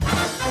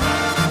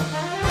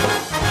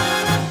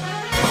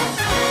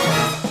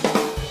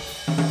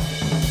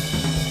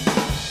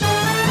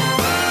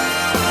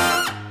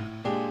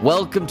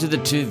Welcome to the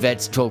Two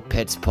Vets Talk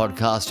Pets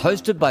podcast,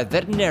 hosted by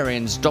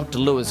veterinarians Dr.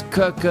 Lewis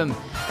Kirkham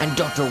and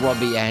Dr.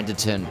 Robbie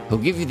Anderton, who'll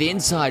give you the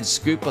inside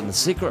scoop on the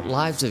secret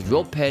lives of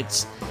your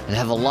pets and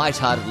have a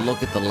light-hearted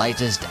look at the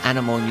latest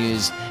animal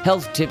news,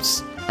 health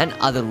tips, and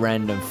other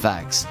random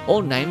facts.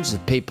 All names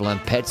of people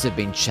and pets have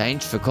been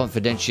changed for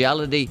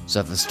confidentiality, so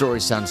if a story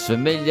sounds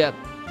familiar,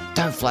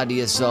 don't flatter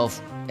yourself.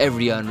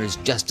 Every owner is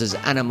just as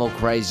animal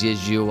crazy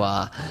as you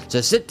are. So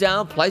sit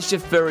down, place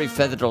your furry,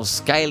 feathered or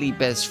scaly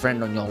best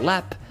friend on your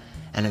lap,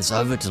 and it's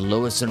over to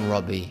Lewis and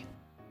Robbie.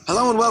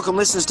 Hello and welcome,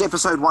 listeners, to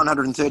episode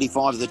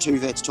 135 of the Two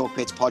Vets Talk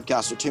Pets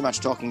podcast, where too much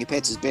talking to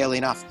pets is barely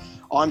enough.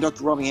 I'm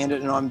Dr. Robbie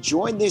Anderton, and I'm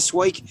joined this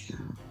week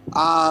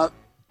by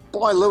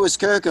Lewis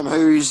Kirkham,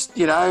 who's,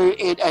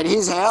 at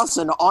his house,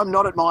 and I'm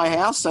not at my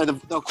house, so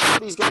the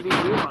quality's going to be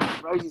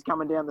good. Rosie's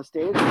coming down the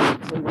stairs, and you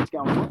can see what's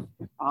going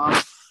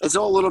on. It's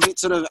all a little bit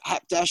sort of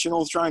hapdash and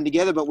all thrown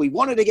together, but we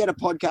wanted to get a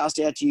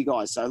podcast out to you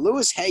guys. So,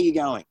 Lewis, how you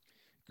going?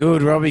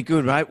 Good, Robbie.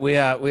 Good, mate. We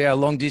are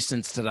long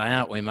distance today,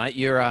 aren't we, mate?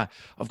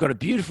 I've got a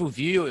beautiful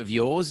view of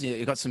yours.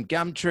 You've got some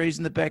gum trees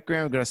in the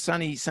background. We've got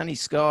a sunny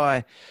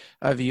sky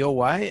over your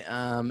way,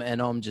 and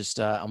I'm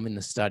in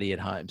the study at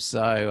home.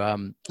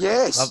 So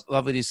yes,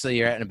 lovely to see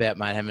you out and about,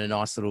 mate. Having a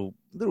nice little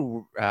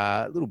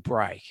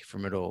break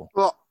from it all.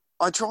 Well,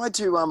 I tried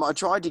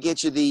to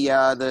get you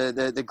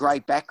the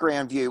great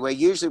background view, where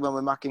usually when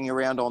we're mucking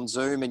around on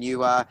Zoom and you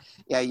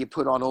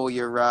put on all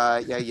your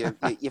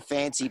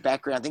fancy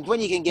background things,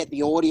 when you can get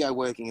the audio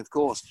working, of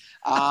course.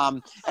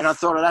 And I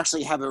thought I'd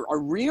actually have a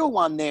real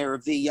one there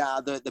of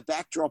the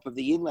backdrop of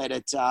the inlet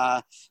at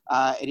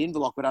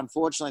Inverloch, but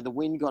unfortunately the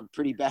wind got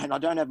pretty bad, and I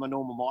don't have my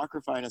normal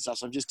microphone and stuff,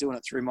 so I'm just doing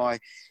it through my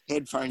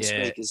headphone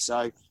speakers.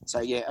 So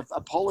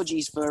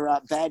apologies for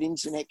bad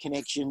internet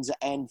connections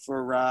and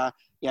for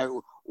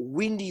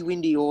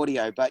windy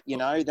audio, but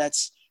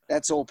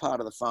that's all part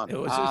of the fun.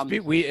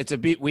 It's a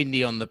bit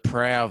windy on the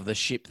prow of the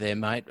ship there,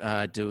 mate.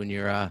 Doing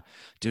your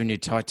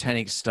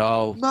Titanic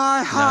style.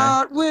 My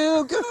heart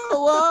will go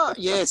on.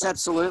 Yes,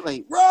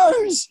 absolutely.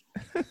 Rose,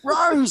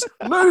 move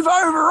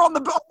over on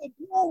the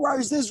door,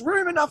 Rose. There's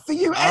room enough for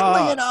you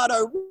and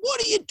Leonardo.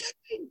 What are you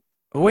doing?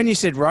 When you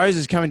said Rose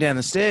is coming down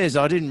the stairs,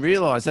 I didn't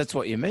realise that's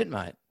what you meant,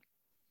 mate.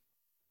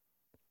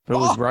 But it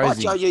was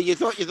Rosie. Oh, you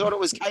thought it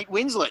was Kate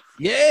Winslet.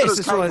 Yes, it was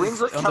Kate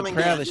Winslet coming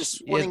down,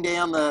 just swanning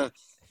down the.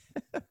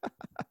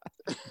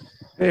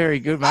 Very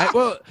good, mate.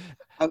 Well,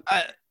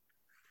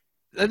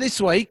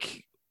 this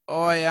week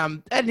I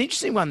had an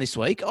interesting one. This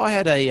week I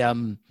had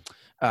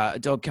a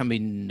dog come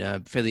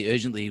in fairly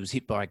urgently. He was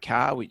hit by a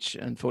car, which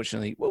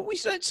unfortunately, we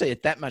don't see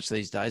it that much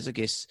these days. I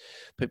guess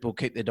people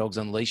keep their dogs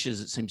on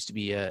leashes. It seems to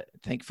be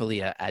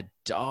thankfully a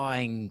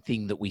dying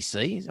thing that we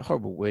see. It's a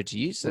horrible word to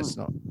use. That's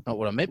not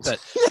what I meant, but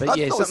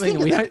something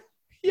we don't.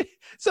 Yeah,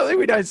 something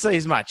we don't see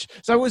as much.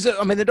 So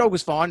the dog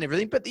was fine and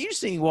everything, but the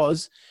interesting thing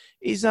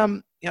is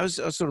I was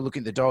sort of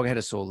looking at the dog, had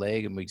a sore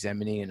leg, and we're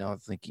examining it, and I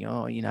was thinking,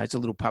 it's a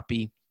little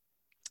puppy.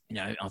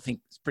 I think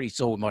it's pretty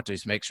sore. We might do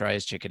some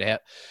x-rays, check it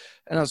out.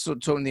 And I was sort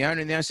of talking to the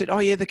owner, and I said, oh,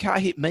 yeah, the car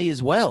hit me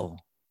as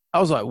well. I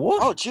was like,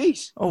 what? Oh,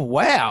 geez. Oh,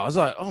 wow. I was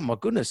like, oh, my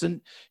goodness.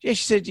 And, yeah,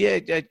 she said,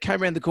 it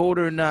came around the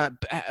corner and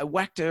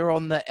whacked her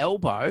on the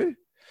elbow.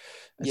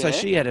 And so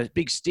she had a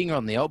big stinger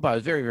on the elbow,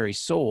 very, very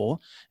sore.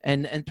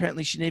 And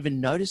apparently she didn't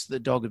even notice the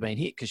dog had been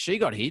hit, because she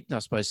got hit and I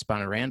suppose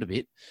spun around a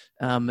bit.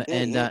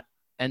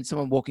 And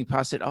someone walking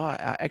past said,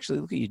 actually,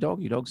 look at your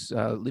dog. Your dog's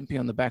limping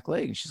on the back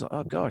leg. And she's like,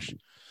 oh, gosh.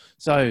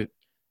 So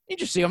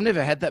interesting. I've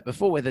never had that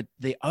before, where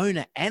the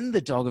owner and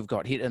the dog have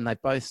got hit and they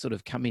both sort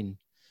of come into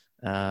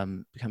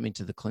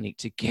the clinic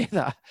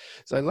together.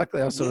 So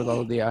luckily I sort of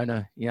told the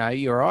owner,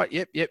 you're right.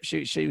 Yep.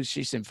 She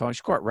seemed fine.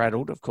 She's quite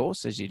rattled, of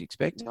course, as you'd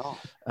expect. No,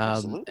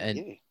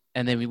 absolutely.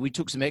 And then we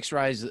took some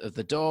x-rays of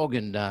the dog,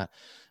 and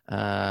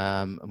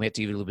we had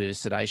to give it a little bit of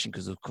sedation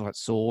because it was quite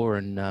sore.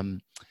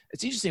 And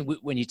it's interesting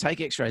when you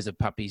take x-rays of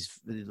puppies,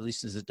 for the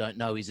listeners that don't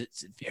know, is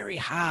it's very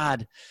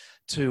hard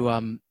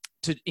to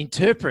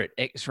interpret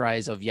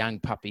x-rays of young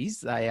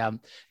puppies.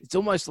 It's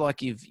almost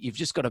like you've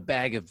just got a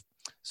bag of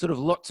sort of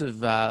lots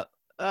of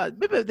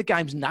remember the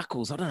game's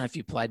Knuckles? I don't know if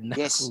you played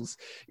Knuckles.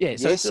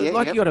 Yes. You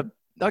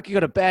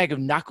got a bag of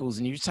Knuckles,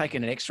 and you've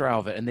taken an X-ray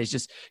of it, and there's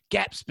just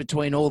gaps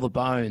between all the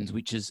bones,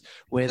 which is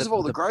where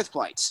the growth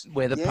plates,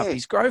 where the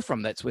puppies grow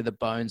from. That's where the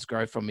bones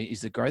grow from,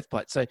 is the growth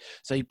plate. So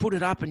you put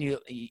it up, and you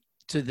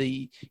to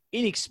the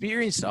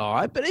inexperienced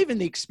eye, but even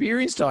the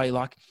experienced eye, you're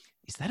like,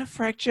 is that a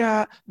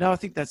fracture? No, I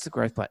think that's the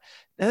growth plate.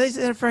 Now, is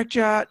that a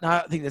fracture? No,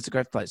 I think that's a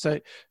growth plate. So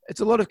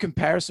it's a lot of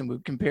comparison. We're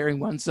comparing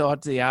one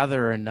side to the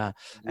other. And I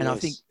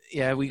think,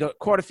 we got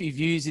quite a few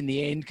views in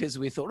the end, because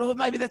we thought,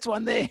 maybe that's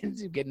one there, and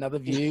you get another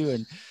view.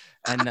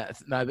 No,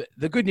 but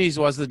the good news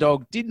was the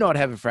dog did not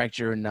have a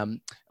fracture.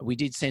 And we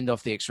did send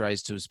off the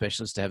x-rays to a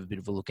specialist to have a bit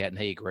of a look at, and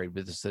he agreed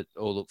with us that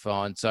all looked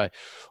fine. So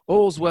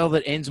all's well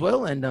that ends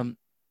well. And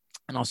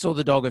I saw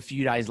the dog a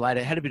few days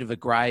later. It had a bit of a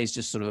graze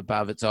just sort of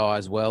above its eye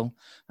as well.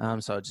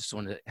 So I just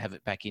wanted to have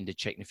it back in to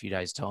check in a few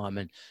days' time,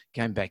 and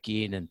came back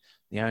in, and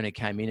the owner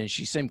came in, and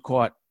she seemed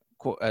quite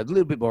a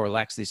little bit more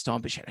relaxed this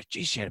time, but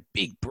she had a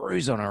big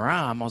bruise on her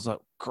arm. I was like,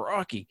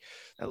 crikey.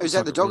 Is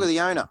that the dog or the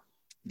owner?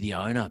 The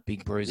owner,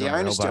 big bruise the on her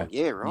elbow. Still,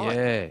 yeah,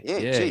 right.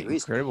 Yeah, gee,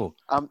 incredible.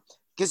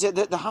 Because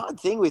the hard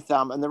thing with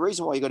and the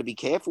reason why you got to be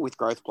careful with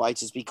growth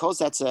plates is because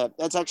that's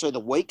actually the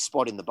weak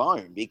spot in the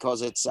bone,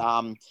 because it's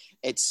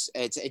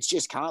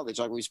just cartilage.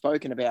 Like we've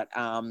spoken about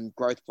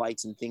growth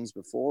plates and things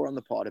before on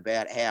the pod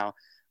about how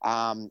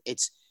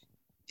it's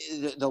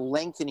the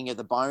lengthening of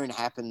the bone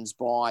happens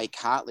by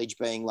cartilage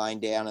being laid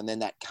down and then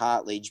that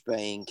cartilage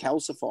being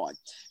calcified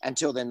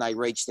until then they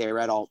reach their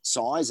adult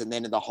size, and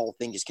then the whole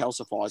thing just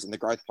calcifies and the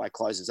growth plate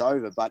closes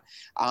over. But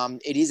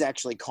it is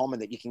actually common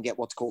that you can get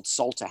what's called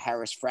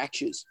Salter-Harris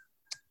fractures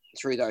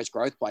through those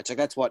growth plates. So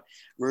that's what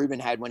Ruben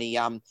had when he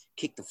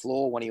kicked the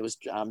floor when he was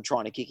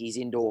trying to kick his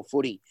indoor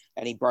footy,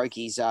 and he broke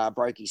his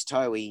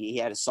toe. He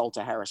had a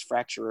Salter-Harris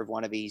fracture of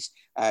one of his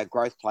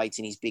growth plates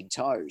in his big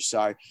toe.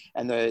 So,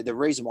 and the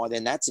reason why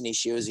then that's an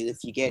issue is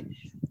if you get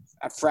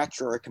a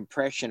fracture or a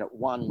compression at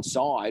one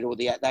side, or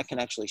that can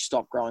actually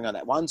stop growing on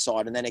that one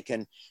side, and then it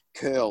can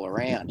curl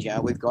around. You know,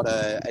 we've got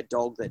a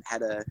dog that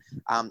had a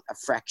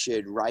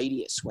fractured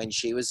radius when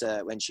she was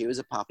a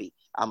puppy,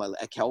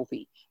 a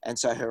Kelpie, and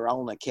so her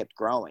ulna kept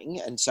growing,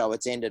 and so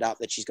it's ended up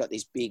that she's got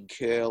this big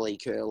curly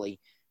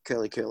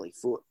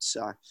foot.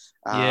 So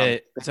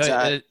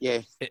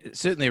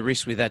certainly a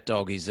risk with that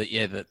dog is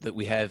that that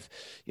we have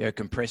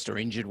compressed or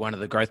injured one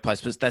of the growth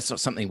plates, but that's not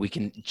something we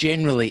can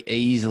generally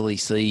easily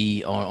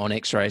see on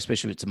X-ray,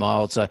 especially if it's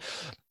mild. So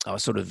I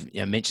sort of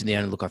mentioned the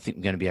owner, look, I think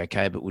we're going to be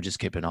okay, but we'll just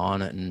keep an eye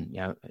on it, and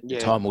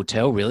time will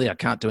tell. Really, I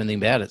can't do anything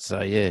about it. So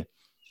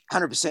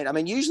 100%. I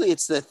mean, usually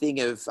it's the thing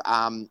of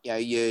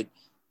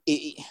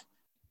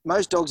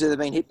most dogs that have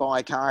been hit by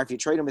a car, if you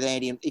treat them with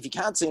if you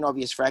can't see an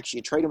obvious fracture,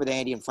 you treat them with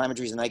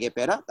anti-inflammatories and they get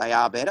better. They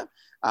are better.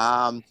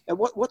 And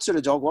what sort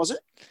of dog was it?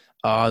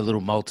 A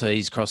little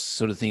Maltese cross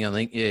sort of thing, I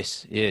think.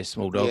 Yes,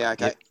 small dog. Yeah,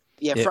 okay.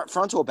 Yep.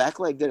 Front or back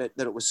leg that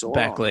it was sore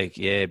back on? Leg,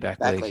 yeah, back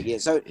leg. Yeah.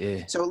 So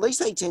at least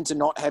they tend to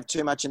not have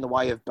too much in the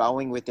way of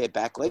bowing with their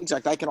back legs.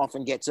 Like they can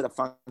often get sort of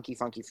funky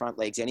front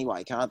legs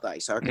anyway, can't they?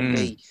 So it can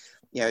be,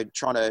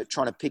 trying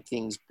to pick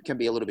things can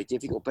be a little bit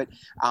difficult. But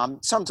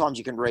sometimes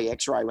you can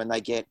re-X-ray when they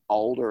get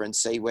older and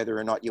see whether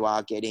or not you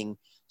are getting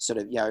sort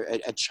of,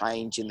 a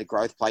change in the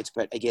growth plates.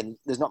 But again,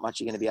 there's not much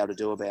you're going to be able to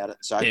do about it.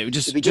 So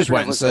just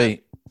wait and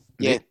see.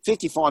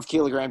 55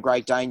 kilogram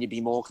Great Dane, you'd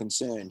be more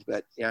concerned.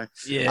 But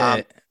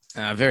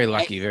very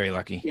lucky, very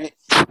lucky. Yeah.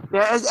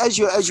 Now, as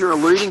you're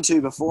alluding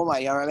to before,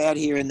 mate, I'm out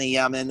here in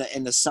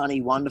the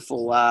sunny,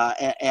 wonderful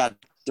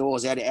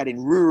outdoors, out in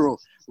rural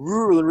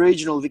and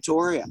regional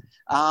Victoria,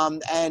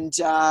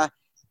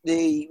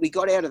 we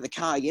got out of the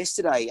car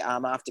yesterday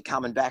after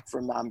coming back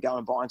from going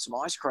and buying some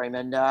ice cream,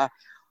 and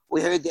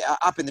we heard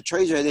up in the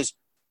trees this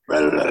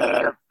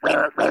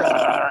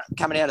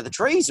coming out of the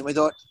trees, and we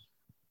thought,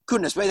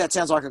 goodness me, that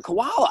sounds like a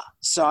koala.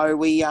 So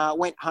we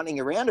went hunting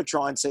around to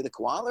try and see the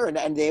koala,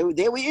 and there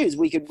he is.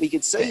 We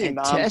could see him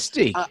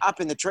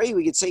up in the tree.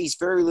 We could see his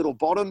very little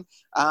bottom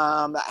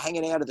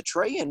hanging out of the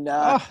tree, and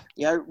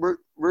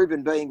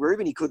Ruben being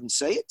Ruben, he couldn't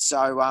see it.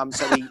 So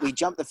we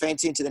jumped the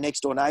fence into the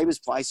next door neighbour's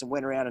place and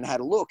went around and had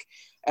a look.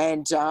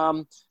 And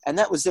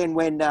that was then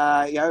when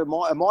I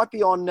might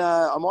be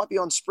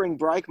on spring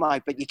break,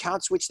 mate, but you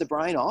can't switch the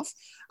brain off.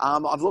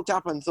 I've looked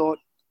up and thought,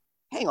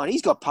 hang on,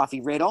 he's got puffy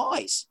red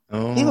eyes.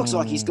 Oh. He looks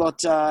like he's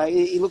got a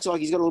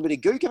little bit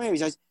of goo coming out. He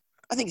says,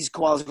 I think his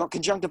koala's got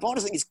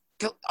conjunctivitis.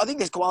 I think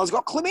this koala's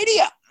got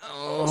chlamydia.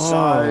 Oh,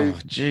 so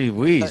gee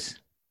whiz.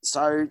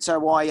 So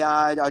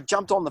I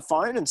jumped on the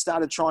phone and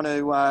started trying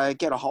to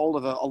get a hold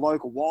of a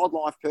local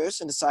wildlife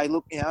person to say,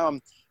 look,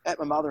 I'm at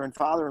my mother and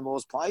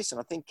father-in-law's place,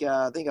 and I think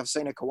I've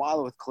seen a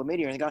koala with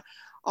chlamydia. And they go,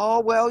 oh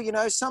well,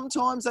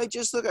 sometimes they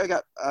just look.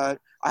 I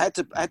had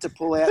to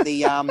pull out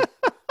the I'm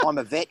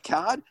a vet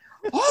card.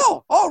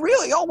 Oh,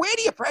 really? Oh, where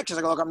do you practice?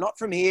 I go, look, I'm not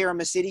from here. I'm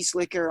a city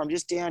slicker. I'm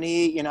just down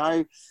here,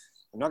 I'm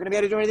not going to be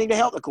able to do anything to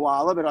help the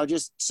koala, but I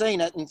just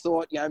seen it and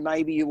thought,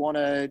 maybe you want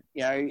to,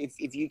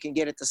 if you can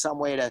get it to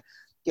somewhere to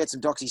get some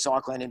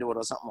doxycycline into it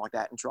or something like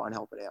that and try and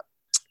help it out.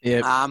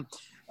 Yeah.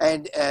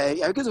 And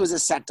because it was a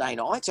Saturday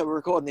night, so we're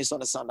recording this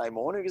on a Sunday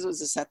morning, because it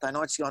was a Saturday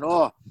night, she's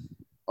going,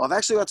 I've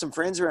actually got some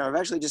friends around. I've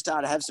actually just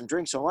started to have some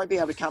drinks, so I won't be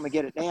able to come and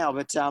get it now.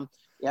 But,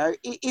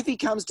 if he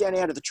comes down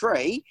out of the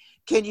tree,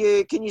 can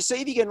you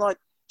see if you can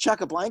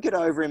chuck a blanket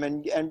over him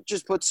and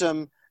just put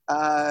some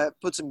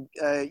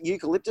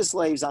eucalyptus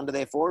leaves under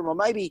there for him, or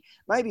maybe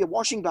a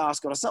washing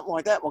basket or something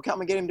like that. We'll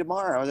come and get him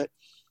tomorrow.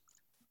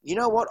 You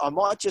know what? I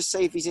might just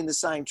see if he's in the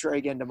same tree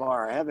again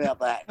tomorrow. How about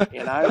that?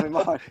 We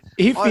might.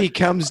 He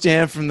comes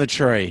down from the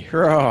tree,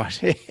 right?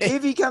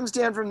 If he comes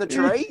down from the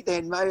tree,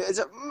 then maybe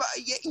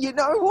you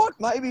know what?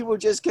 Maybe we'll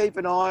just keep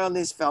an eye on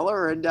this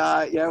fella, and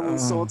we'll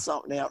sort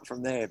something out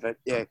from there. But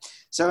yeah.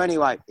 So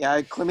anyway,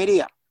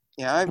 chlamydia.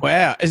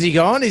 Wow. Is he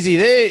gone? Is he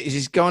there? Is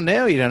he gone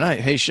now? You don't know.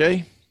 He,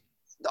 she?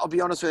 I'll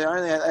be honest with you.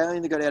 I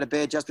only got out of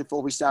bed just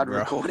before we started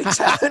recording.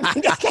 So I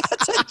didn't get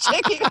to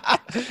check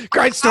him.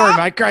 Great story,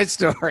 mate. Great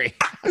story.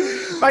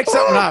 Make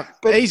something up.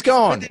 But- He's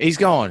gone. He's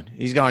gone.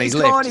 He's left.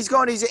 gone. He's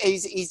gone.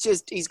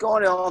 He's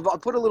gone. I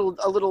put a little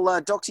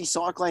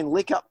doxycycline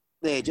lick up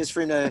there just for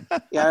him to,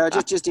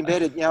 just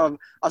embedded.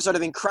 I've sort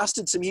of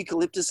encrusted some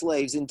eucalyptus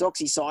leaves in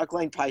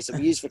doxycycline paste I've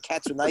used for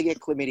cats when they get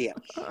chlamydia,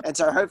 and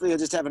so hopefully he'll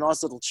just have a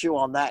nice little chew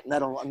on that, and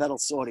that'll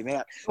sort him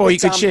out. Or But, you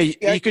could share.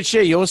 You could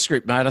share your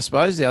script, mate. I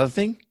suppose the other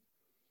thing.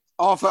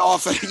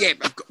 Yeah,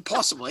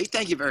 possibly.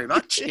 Thank you very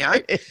much.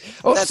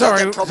 Oh,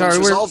 sorry. That problem's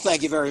resolved.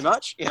 Thank you very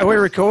much. Are we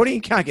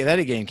recording? Can't get that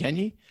again, can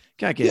you?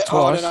 Can't get it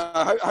twice.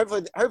 No.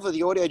 Hopefully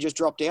the audio just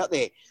dropped out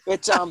there.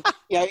 But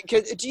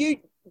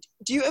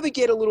do you ever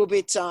get a little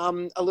bit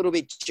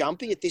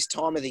jumpy at this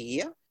time of the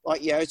year?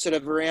 Like, sort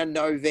of around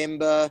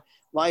November,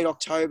 late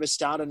October,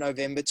 start of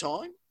November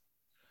time?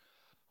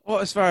 Well,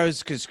 as far as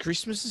because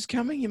Christmas is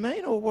coming, you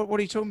mean, or what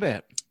are you talking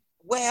about?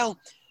 Well,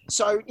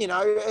 so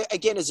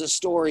again, as a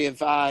story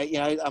of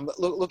I'm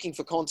looking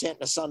for content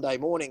on a Sunday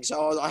morning.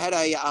 So I had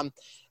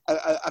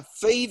a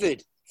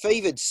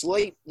fevered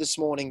sleep this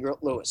morning,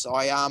 Lewis.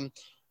 I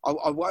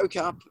woke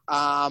up,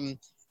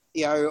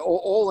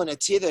 all in a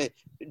tither,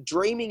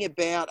 dreaming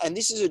about, and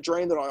this is a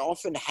dream that I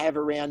often have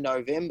around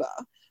November,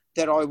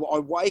 that I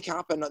wake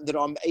up and that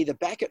I'm either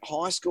back at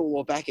high school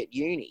or back at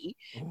uni,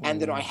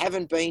 and that I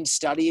haven't been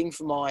studying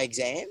for my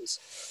exams,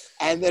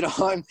 and that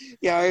I'm,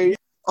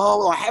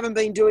 I haven't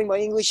been doing my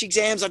English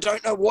exams. I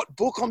don't know what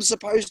book I'm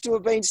supposed to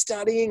have been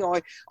studying.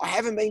 I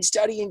haven't been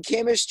studying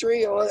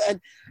chemistry,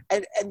 and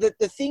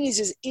the thing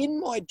is in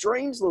my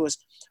dreams, Lewis,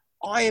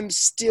 I am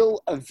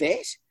still a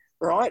vet.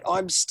 Right,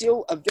 I'm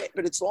still a vet,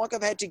 but it's like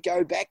I've had to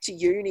go back to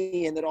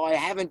uni and that I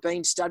haven't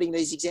been studying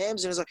these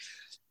exams. And I was like,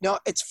 no,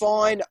 it's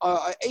fine.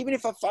 Even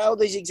if I fail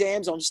these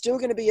exams, I'm still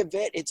going to be a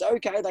vet. It's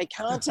okay. They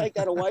can't take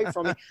that away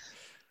from me.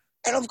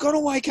 And I've got to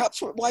wake up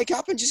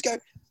and just go,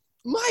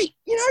 mate,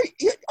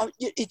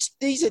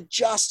 these are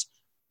just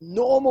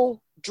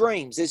normal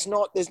dreams. There's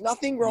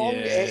nothing wrong.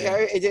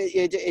 Yeah.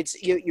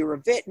 You're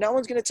a vet. No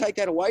one's going to take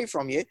that away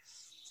from you.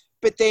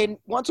 But then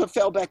once I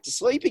fell back to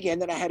sleep again,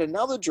 then I had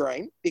another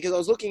dream because I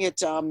was looking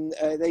at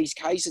these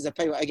cases of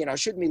people. Again, I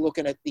shouldn't be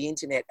looking at the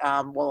internet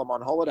while I'm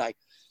on holiday.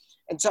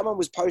 And someone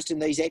was posting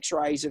these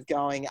x-rays of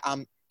going,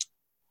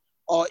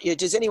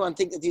 does anyone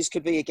think that this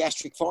could be a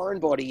gastric foreign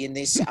body in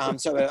this,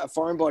 so a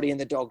foreign body in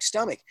the dog's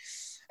stomach?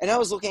 And I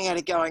was looking at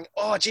it going,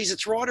 oh, geez,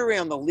 it's right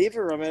around the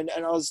liver. I mean,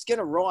 and I was going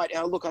to write,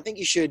 look, I think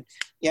you should,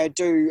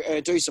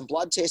 do some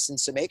blood tests and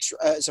some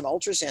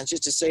ultrasounds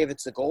just to see if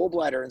it's the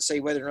gallbladder and see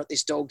whether or not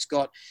this dog's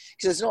got,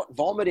 because it's not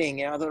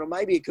vomiting. I thought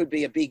maybe it could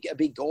be a big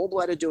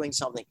gallbladder doing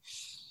something.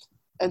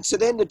 And so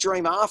then the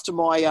dream after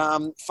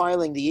my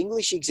failing the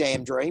English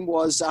exam dream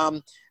was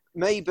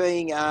me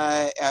being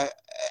at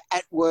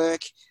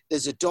work.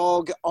 There's a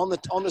dog on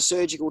the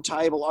surgical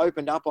table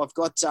opened up. I've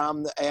got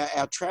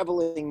our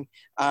travelling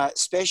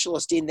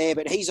specialist in there,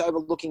 but he's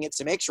overlooking at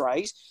some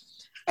x-rays.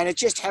 And it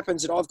just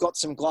happens that I've got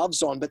some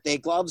gloves on, but they're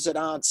gloves that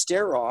aren't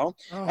sterile.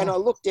 Oh. And I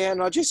look down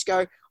and I just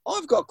go,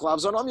 I've got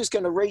gloves on. I'm just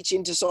going to reach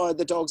inside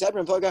the dog's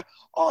abdomen. I go,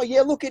 oh, yeah,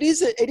 look, it is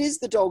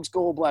the dog's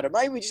gallbladder.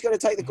 Maybe we just got to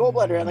take the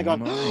gallbladder out. And they're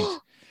going,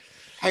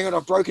 hang on,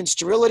 I've broken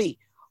sterility.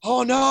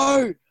 Oh,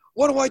 no.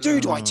 What do I do?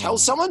 Do I tell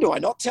someone? Do I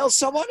not tell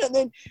someone? And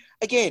then,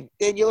 again,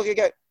 you look and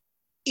go,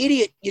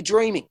 idiot, you're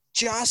dreaming.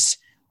 Just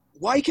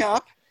wake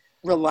up,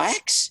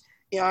 relax.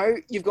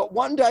 You've got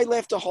one day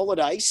left of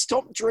holiday.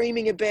 Stop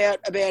dreaming about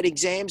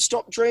exams.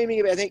 Stop dreaming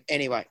about things.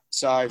 Anyway,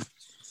 so.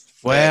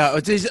 Wow.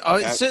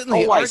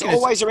 Certainly.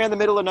 Always around the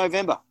middle of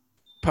November.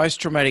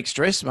 Post-traumatic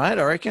stress, mate,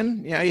 I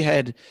reckon.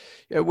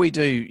 We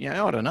do,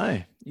 I don't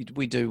know.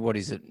 We do, what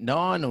is it,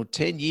 9 or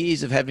 10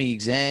 years of having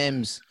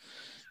exams,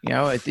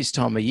 at this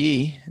time of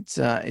year.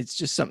 It's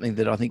just something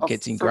that I think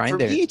gets ingrained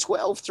there. From year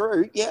 12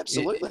 through, yeah,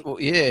 absolutely. Well,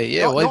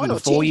 even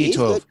before year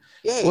 12.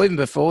 Well, even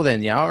before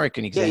then, I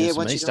reckon exams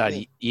for me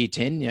started year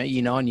 10,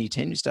 year 9, year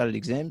 10, we started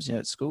exams,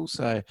 at school.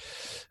 So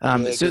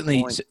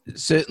certainly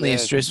a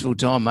stressful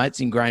time, mate. It's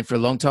ingrained for a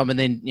long time. And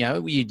then,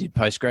 you did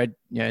postgrad,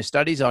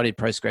 studies. I did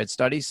postgrad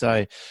studies.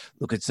 So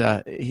look, it's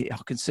I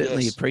can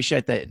certainly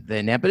appreciate that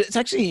there now. But it's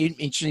actually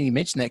interesting you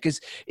mentioned that because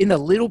in the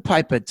little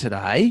paper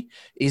today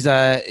is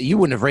you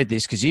wouldn't have read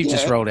this because you've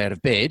just rolled out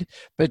of bed,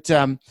 but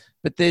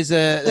there's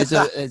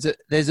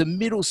a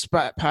middle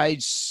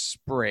page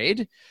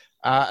spread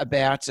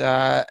about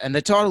and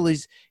the title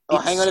is. Oh,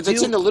 hang on! If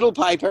it's in the little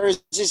paper,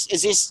 is this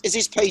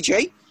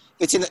PG?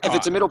 If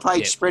it's a middle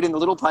page spread in the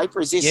little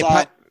paper, is this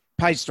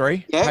page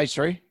 3? Yeah? Page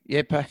 3.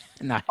 Yeah.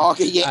 No.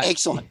 Okay. Yeah.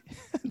 Excellent.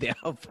 The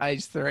old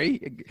page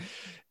 3.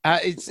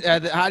 It's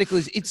the article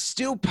is it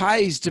still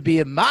pays to be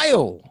a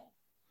male.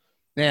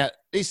 Now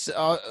this.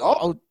 So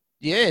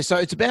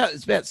it's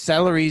about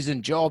salaries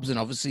and jobs and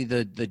obviously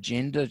the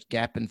gender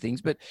gap and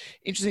things. But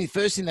interesting, the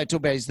first thing they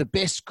talk about is the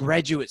best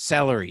graduate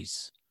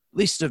salaries.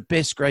 List of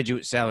best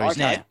graduate salaries.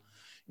 Okay.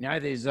 Now,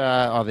 there's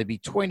there'd be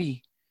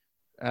 20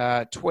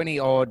 odd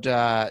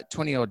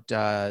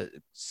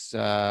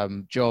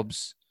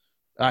jobs,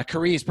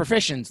 careers,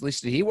 professions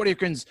listed here. What do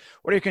you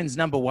reckon's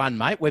number one,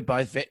 mate? We're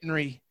both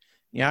veterinary,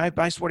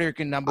 based. What do you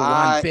reckon number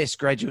one best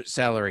graduate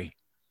salary?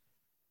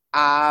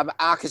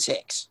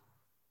 Architects.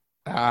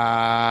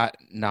 No.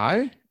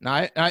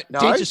 No?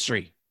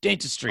 Dentistry.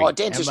 Oh, dentistry. Our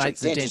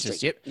mate's a Dentistry.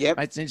 dentist. Yep. Yep.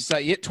 Mate's a dentist. So,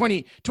 yeah,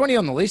 20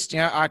 on the list.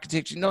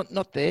 Architecture,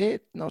 not there.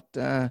 Not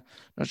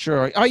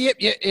sure. Oh, yep,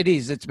 it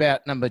is. It's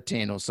about number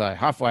 10 or so,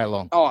 halfway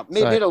along. Oh,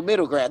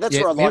 middle ground. That's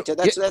yeah, where I liked it.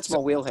 That's yeah. my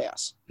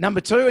wheelhouse. Number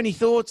 2, any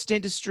thoughts?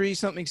 Dentistry,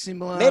 something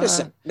similar?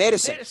 Medicine.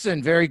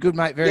 Very good,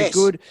 mate. Very Yes.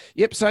 good.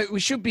 Yep. So we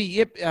should be,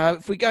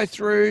 if we go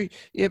through,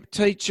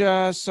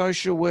 teacher,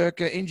 social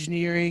worker,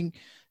 engineering.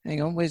 Hang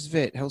on, where's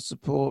vet? Health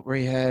support,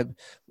 rehab,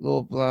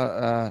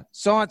 law,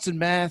 science and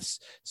maths,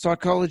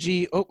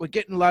 psychology. Oh, we're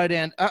getting low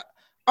down.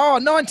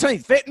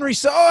 19th, veterinary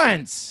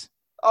science.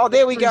 Oh,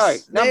 there we go.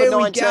 Number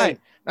 19.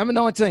 Number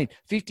 19,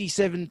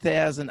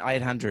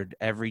 57,800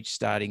 average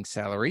starting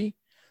salary.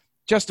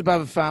 Just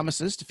above a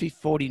pharmacist,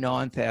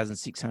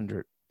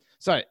 49,600.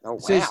 So it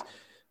says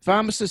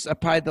pharmacists are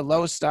paid the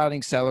lowest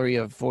starting salary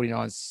of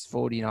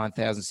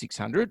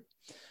 49,600,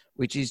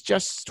 which is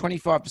just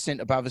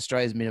 25% above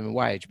Australia's minimum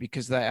wage,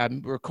 because they are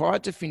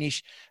required to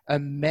finish a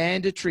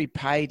mandatory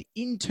paid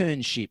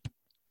internship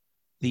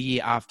the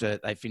year after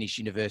they finish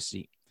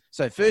university.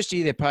 So first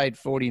year they're paid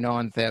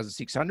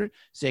 49,600,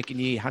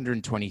 second year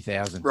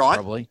 120,000. Right.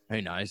 Probably.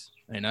 Who knows?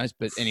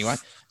 But anyway,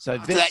 so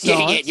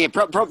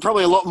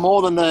probably a lot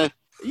more than the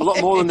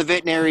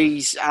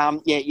veterinaries.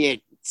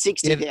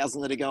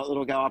 60,000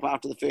 that'll go up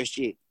after the first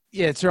year.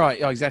 Yeah, that's right.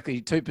 Oh,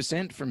 exactly.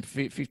 2% from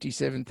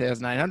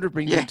 57,800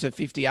 brings them to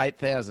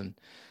 58,000.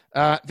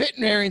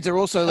 Veterinarians are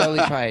also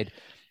lowly paid,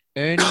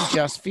 earning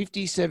just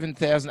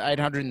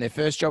 57,800 in their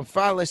first job,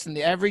 far less than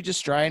the average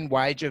Australian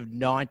wage of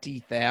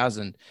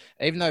 90,000.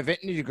 Even though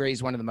veterinary degree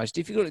is one of the most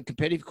difficult and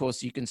competitive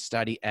courses you can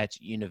study at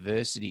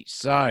university.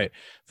 So,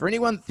 for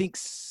anyone that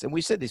thinks, and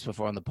we said this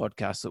before on the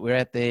podcast, that we're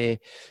out there,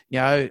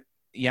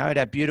 at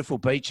our beautiful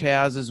beach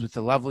houses with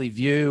the lovely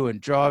view and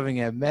driving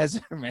our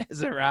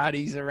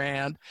Maseratis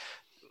around.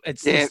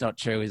 It's not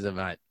true, is it,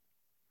 mate?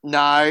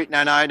 No.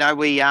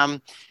 We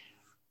and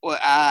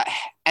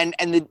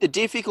the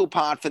difficult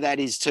part for that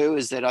is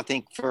that I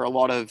think for a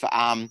lot of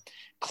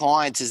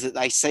clients is that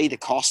they see the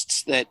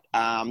costs that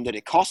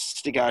it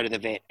costs to go to the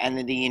vet, and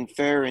then the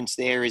inference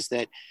there is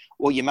that,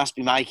 well, you must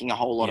be making a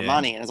whole lot of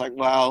money. And it's like,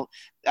 well,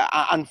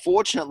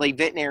 unfortunately,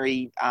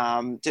 veterinary,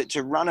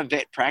 to run a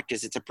vet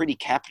practice, it's a pretty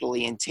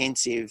capitally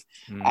intensive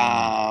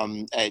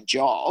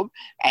job.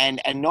 And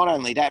not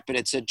only that, but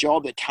it's a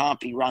job that can't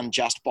be run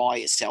just by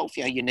yourself.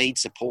 You need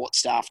support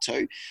staff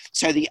too.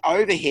 So the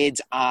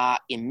overheads are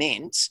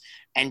immense.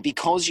 And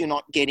because you're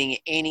not getting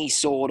any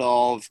sort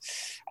of,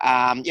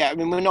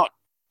 we're not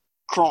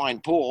crying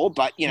poor,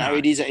 but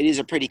it is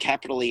a pretty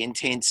capitally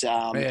intense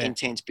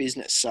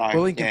business. So,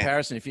 well, in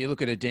comparison, if you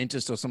look at a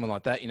dentist or someone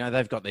like that,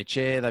 they've got their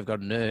chair, they've got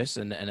a nurse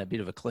and a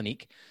bit of a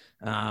clinic,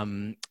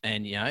 and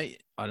I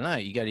don't know.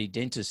 You go to your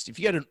dentist. If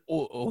you go to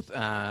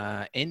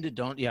an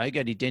endodont, you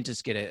go to your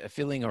dentist, get a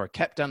filling or a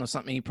cap done or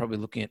something. You're probably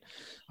looking at,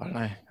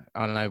 I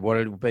don't know what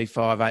it would be,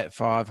 $500,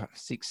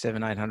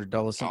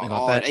 $800, something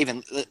like that.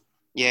 Even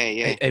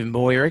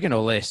more, you reckon,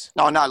 or less?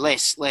 No,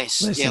 less.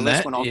 Less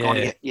when I've gone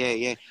to get.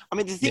 Yeah. I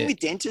mean, the thing with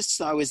dentists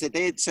though is that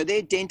their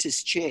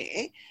dentist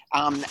chair,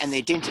 and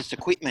their dentist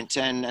equipment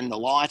and the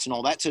light and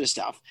all that sort of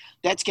stuff,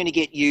 that's going to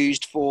get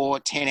used for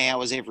 10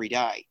 hours every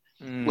day.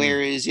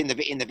 Whereas in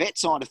the vet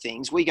side of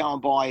things, we go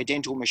and buy a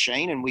dental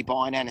machine and we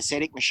buy an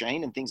anesthetic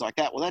machine and things like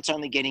that. Well, that's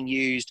only getting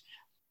used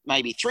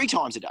maybe 3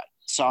 times a day.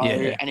 So,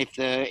 and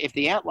if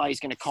the outlay is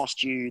going to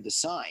cost you the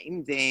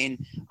same, then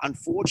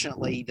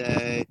unfortunately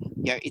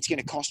it's going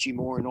to cost you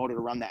more in order to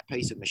run that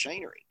piece of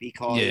machinery,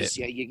 because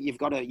you've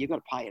got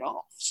to pay it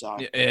off. So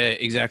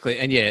exactly,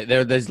 and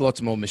there's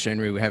lots more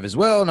machinery we have as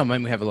well, and I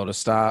mean we have a lot of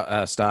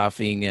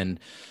staffing and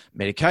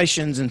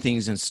medications and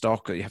things in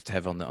stock you have to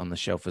have on the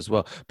shelf as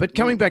well. But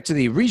coming back to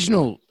the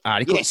original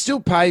article, it still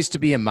pays to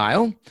be a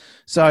male.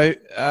 So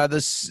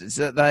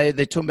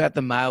they're talking about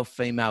the male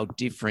female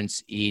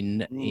difference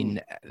in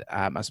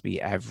must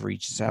be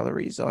average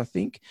salaries, I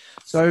think.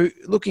 So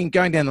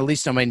going down the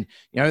list, I mean,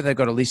 they've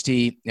got a list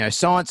here.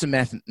 Science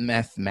and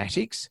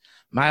mathematics.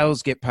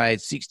 Males get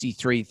paid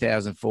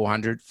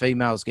 63,400.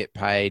 Females get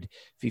paid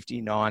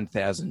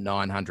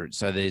 59,900.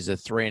 So there's a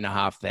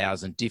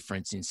 3,500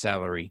 difference in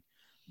salary,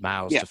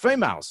 males to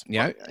females.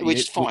 Which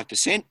is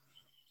 5%.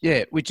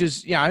 Yeah, which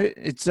is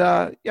it's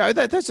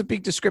that's a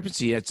big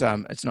discrepancy. It's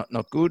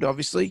not good,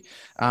 obviously.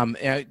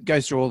 It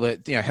goes through all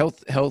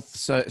the health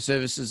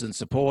services and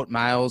support,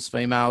 males,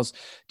 females,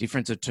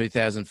 difference of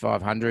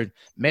 2,500.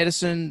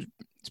 Medicine,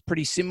 it's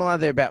pretty similar.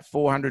 They're about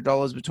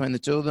 $400 between the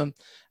two of them.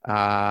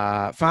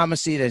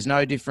 Pharmacy, there's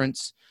no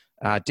difference.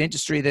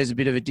 Dentistry, there's a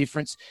bit of a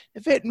difference.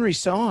 Veterinary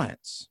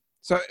science.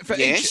 So for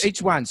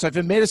each one. So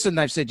for medicine,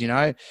 they've said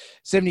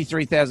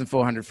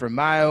 73,400 for a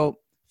male.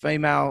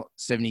 Female,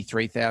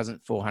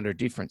 73,400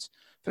 difference.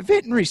 For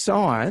veterinary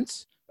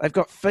science, they've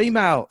got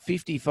female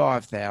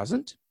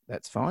 55,000.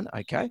 That's fine.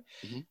 Okay.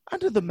 Mm-hmm.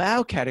 Under the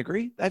male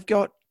category, they've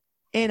got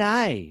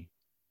NA.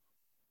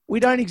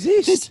 We don't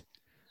exist.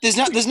 There's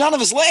none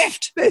of us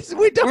left.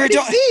 We don't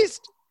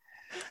exist.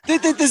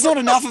 There's not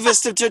enough of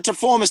us to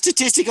form a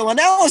statistical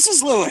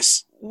analysis,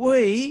 Lewis.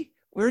 We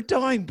We're a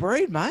dying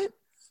breed, mate.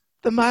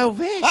 The male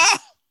vet.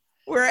 Ah,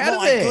 We're out of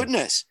my there.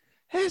 goodness.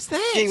 How's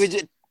that?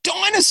 Gee,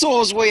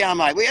 dinosaurs we are,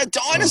 mate. We are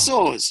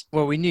dinosaurs.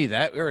 Well, we knew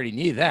that. We already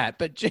knew that.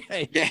 But gee,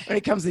 Yeah. when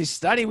it comes to this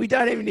study, we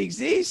don't even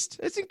exist.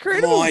 It's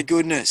incredible. My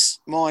goodness.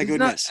 My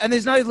goodness. And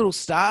there's no little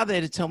star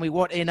there to tell me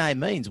what NA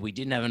means. We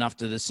didn't have enough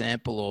to the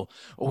sample,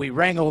 or we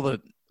rang all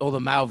the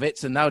male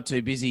vets and they were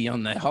too busy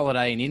on their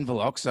holiday in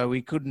Inverloch, so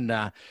we couldn't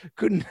catch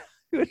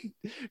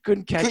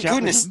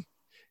up with them.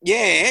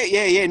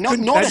 Yeah.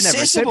 Not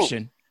accessible.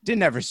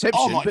 Didn't have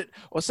reception,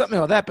 or something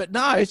like that. But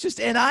no, it's just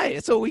NA.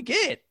 It's all we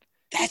get.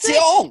 That's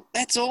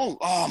all.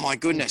 Oh my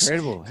goodness.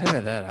 Incredible. How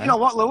about that? You know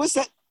what, Lewis?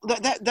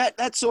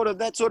 That sort of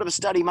a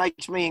study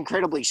makes me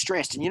incredibly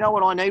stressed. And you know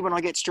what I need when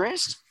I get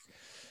stressed?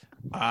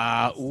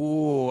 A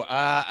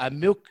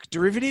milk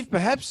derivative,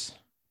 perhaps?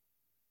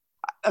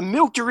 A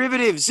milk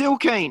derivative,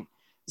 Zilkeen.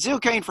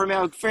 Zilkeen from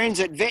our friends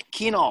at Vet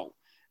Kinol.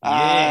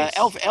 Yes.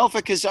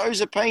 Alpha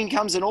casozepine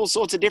comes in all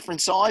sorts of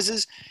different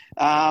sizes.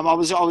 I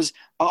was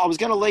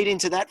going to lead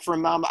into that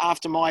from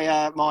after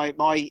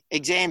my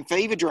exam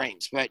fever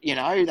dreams, but you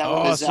know that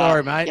was.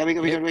 Sorry, mate. Yeah, we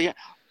can bring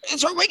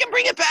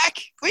it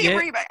back. We can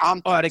bring it back.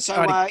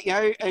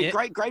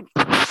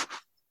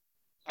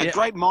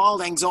 Great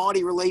mild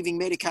anxiety relieving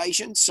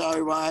medication.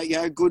 So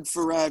good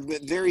for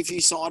very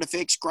few side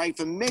effects. Great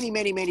for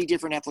many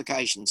different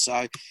applications.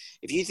 So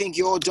if you think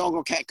your dog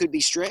or cat could be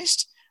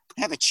stressed,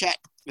 have a chat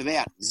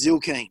about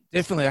Zilkeen.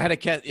 Definitely. I had a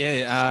cat,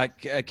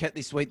 a cat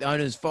this week. The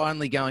owner's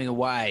finally going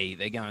away.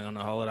 They're going on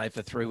a holiday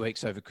for 3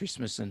 weeks over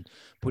Christmas and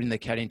putting the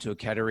cat into a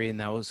cattery. And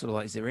they were sort of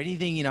like, is there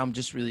anything, I'm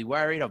just really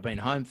worried. I've been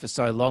home for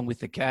so long with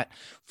the cat.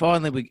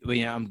 Finally,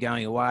 I'm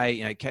going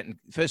away. Cat,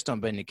 first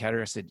time being in a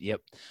cattery, I said, yep,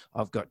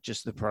 I've got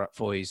just the product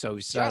for you. So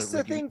we started. Just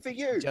the thing for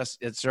you.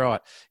 That's right.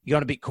 You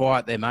got a bit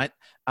quiet there, mate.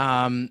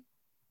 Your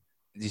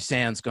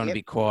sound's gone a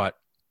bit quiet.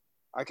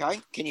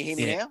 Okay. Can you hear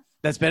me now?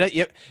 That's better.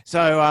 Yep.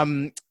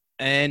 So,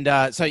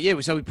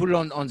 so we put it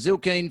on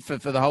Zilkeen for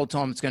the whole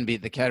time it's going to be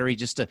at the cattery,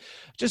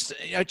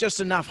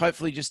 just enough,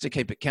 hopefully, just to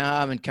keep it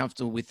calm and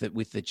comfortable with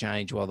the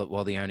change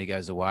while the owner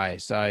goes away.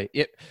 So,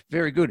 yep,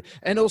 very good.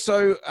 And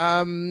also,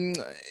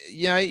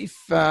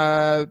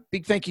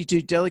 big thank you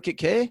to Delicate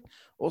Care.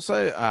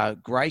 Also,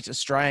 great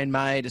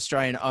Australian-made,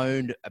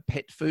 Australian-owned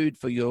pet food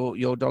for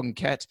your dog and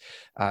cat.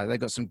 They've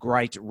got some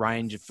great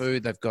range of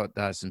food. They've got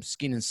some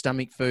skin and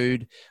stomach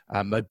food,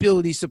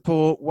 mobility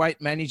support,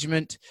 weight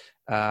management,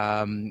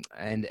 and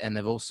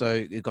they've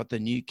also got the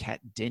new cat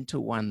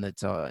dental one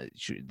that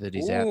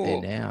is out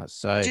there now.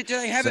 So do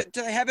they have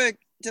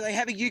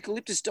a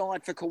eucalyptus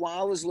diet for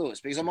koalas,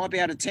 Lewis? Because I might be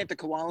able to tempt a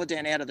koala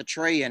down out of the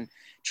tree and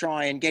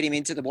try and get him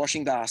into the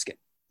washing basket.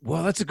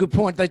 Well, that's a good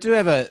point. They do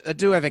have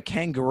a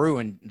kangaroo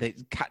and the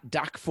cut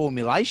duck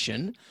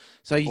formulation.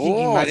 So you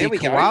think maybe a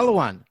koala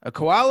one? A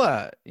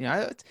koala,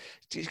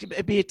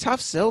 it'd be a tough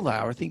sell though.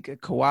 I think a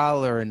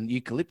koala and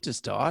eucalyptus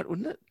diet,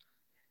 wouldn't it?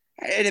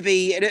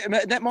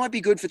 That might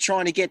be good for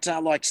trying to get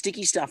like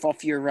sticky stuff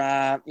off your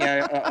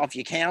off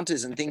your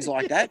counters and things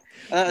like that.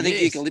 I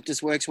think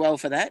eucalyptus works well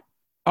for that.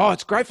 Oh,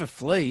 it's great for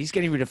fleas.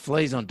 Getting rid of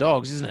fleas on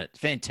dogs, isn't it?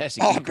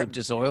 Fantastic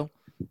eucalyptus oil.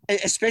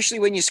 Especially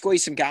when you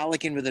squeeze some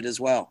garlic in with it as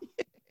well.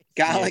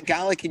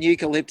 Garlic and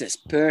eucalyptus.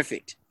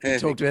 Perfect. We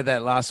talked about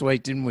that last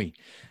week, didn't we?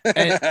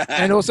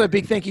 And also a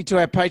big thank you to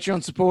our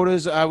Patreon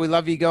supporters. We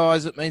love you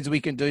guys. It means we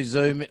can do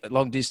Zoom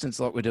long distance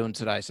like we're doing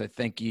today. So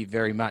thank you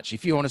very much.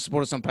 If you want to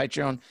support us on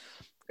Patreon,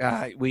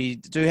 we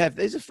do have,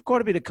 there's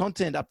quite a bit of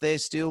content up there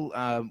still.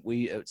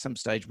 We, at some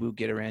stage, we'll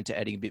get around to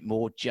adding a bit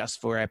more just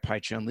for our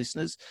Patreon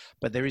listeners.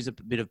 But there is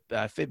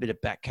a fair bit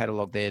of back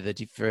catalogue there that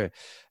if for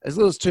as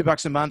little as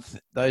 $2 a month,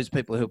 those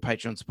people who are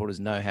Patreon supporters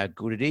know how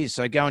good it is.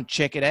 So go and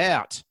check it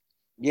out.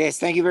 Yes,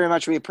 thank you very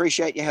much. We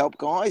appreciate your help,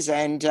 guys.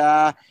 And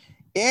or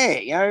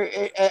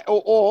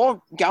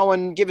go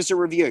and give us a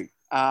review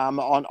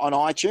on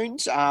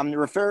iTunes.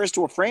 Refer us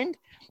to a friend.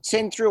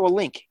 Send through a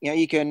link.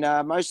 You can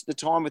most of the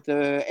time with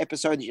the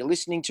episode that you're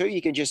listening to,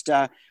 you can just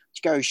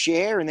go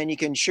share, and then you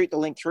can shoot the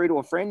link through to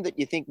a friend that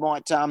you think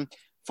might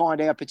find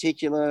our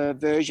particular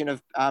version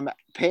of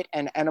pet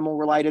and animal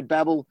related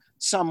babble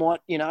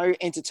somewhat,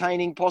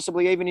 entertaining,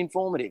 possibly even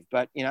informative.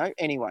 But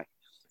anyway,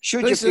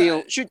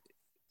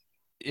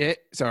 yeah,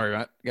 sorry,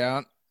 mate. Go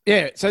on.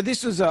 Yeah, so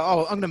this was.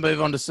 I'm going to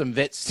move on to some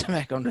vet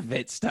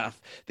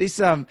stuff. This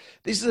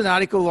is an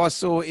article I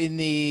saw in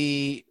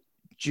the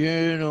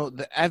journal,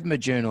 the AVMA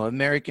journal,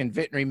 American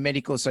Veterinary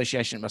Medical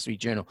Association. It must be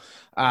journal.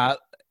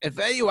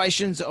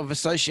 Evaluations of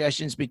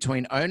associations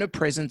between owner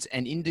presence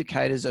and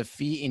indicators of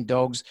fear in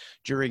dogs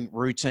during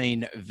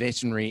routine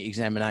veterinary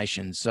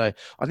examinations. So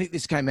I think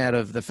this came out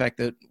of the fact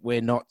that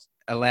we're not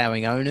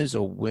allowing owners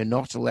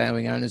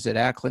at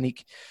our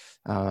clinic.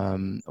 Or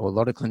a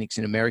lot of clinics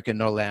in America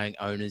not allowing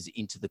owners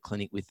into the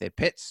clinic with their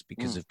pets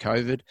because of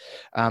COVID.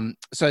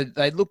 So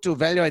they look to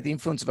evaluate the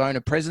influence of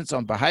owner presence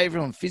on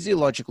behavioural and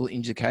physiological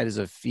indicators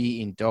of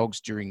fear in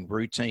dogs during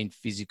routine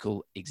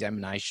physical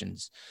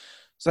examinations.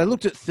 So they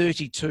looked at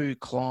 32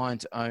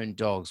 client-owned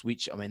dogs,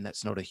 which,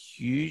 that's not a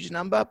huge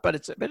number, but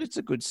it's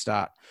a good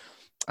start.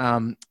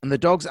 And the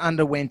dogs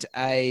underwent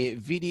a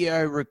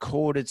video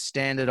recorded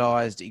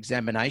standardized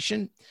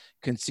examination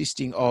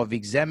consisting of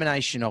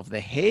examination of the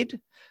head,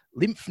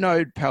 lymph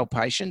node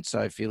palpation,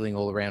 so feeling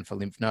all around for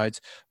lymph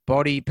nodes,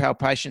 body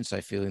palpation,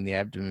 so feeling the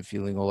abdomen,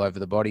 feeling all over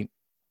the body,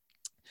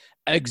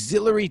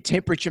 auxiliary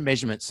temperature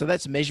measurement, so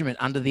that's measurement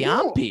under the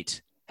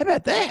armpit. How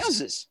about that?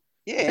 Wowzers.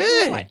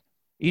 Yeah. Right.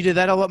 You do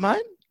that a lot,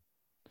 mate?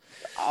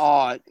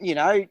 Oh,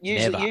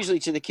 usually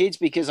to the kids,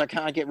 because I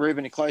can't get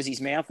Ruben to close his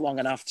mouth long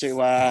enough to do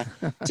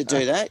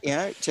that,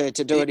 to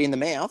do it in the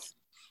mouth.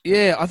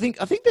 Yeah, I think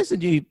there's a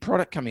new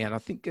product coming out. I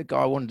think a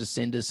guy wanted to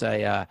send us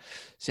a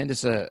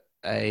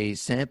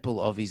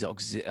sample of his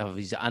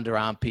under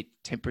armpit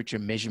temperature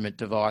measurement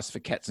device for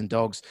cats and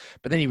dogs,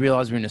 but then he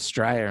realised we're in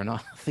Australia, and I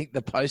think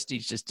the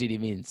postage just did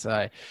him in.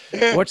 So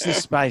watch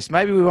this space.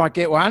 Maybe we might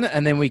get one,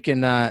 and then we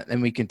can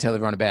tell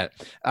everyone about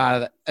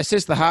it.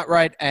 Assess the heart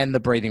rate and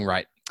the breathing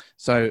rate.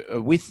 So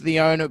with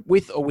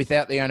or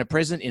without the owner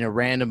present in a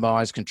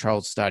randomised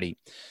controlled study.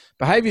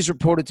 Behaviours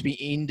reported to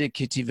be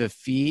indicative of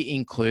fear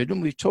include,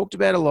 and we've talked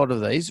about a lot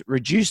of these,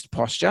 reduced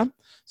posture,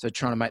 so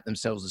trying to make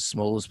themselves as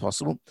small as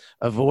possible,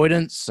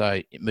 avoidance, so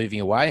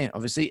moving away,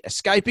 obviously,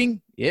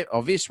 escaping, yeah,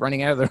 obvious,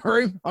 running out of the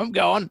room, I'm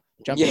going,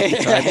 jumping off the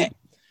table.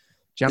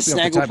 Jumping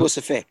the Snagglepuss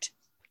effect.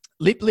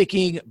 Lip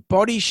licking,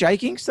 body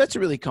shaking. So that's a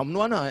really common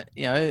one.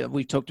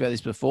 We've talked about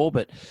this before,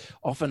 but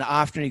often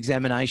after an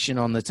examination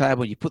on the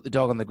table, you put the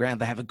dog on the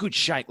ground, they have a good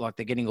shake, like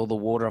they're getting all the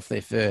water off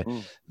their fur.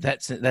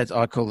 That's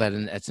I call that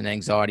it's an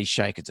anxiety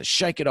shake. It's a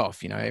shake it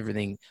off.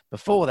 Everything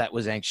before that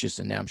was anxious,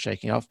 and now I'm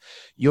shaking off.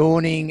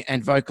 Yawning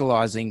and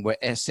vocalizing were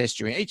assessed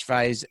during each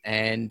phase,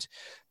 and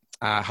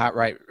heart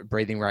rate,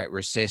 breathing rate were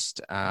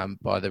assessed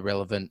by the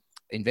relevant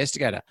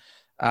investigator.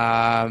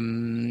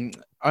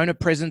 Owner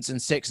presence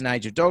and sex and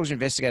age of dogs are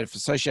investigated for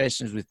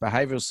associations with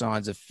behavioural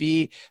signs of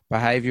fear,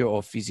 behaviour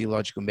or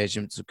physiological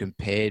measurements are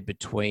compared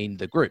between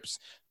the groups,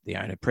 the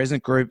owner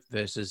present group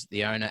versus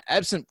the owner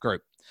absent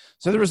group.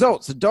 So the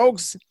results, the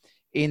dogs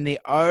in the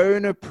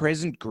owner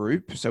present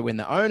group, so when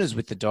the owner's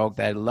with the dog,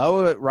 they had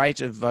lower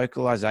rate of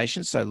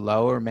vocalization, so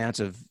lower amount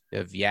of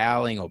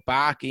yowling or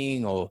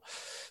barking or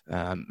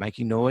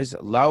making noise,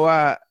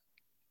 lower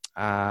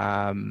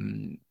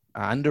underarm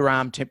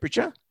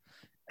temperature,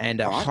 and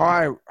a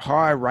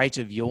higher rate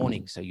of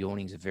yawning. So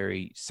yawning is a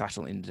very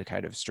subtle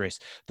indicator of stress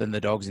than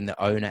the dogs in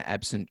the owner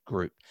absent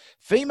group.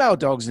 Female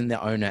dogs in the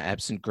owner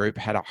absent group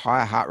had a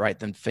higher heart rate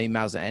than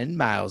females and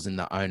males in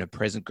the owner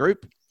present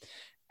group,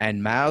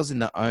 and males in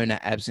the owner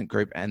absent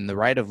group, and the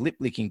rate of lip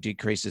licking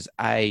decreased as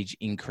age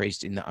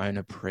increased in the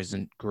owner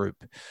present group.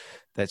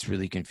 That's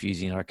really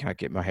confusing. I can't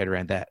get my head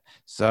around that.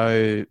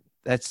 So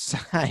that's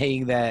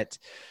saying that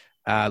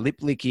lip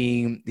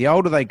licking, the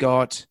older they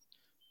got,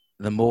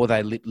 the more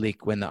they lip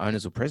lick when the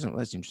owners were present. Well,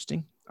 that's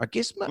interesting. I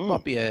guess it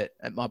might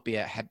be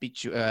a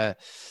habitual.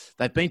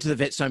 They've been to the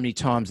vet so many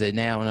times, they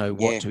now know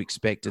what to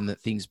expect, and that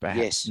things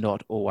perhaps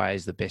not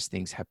always the best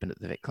things happen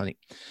at the vet clinic.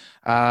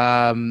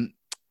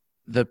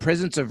 The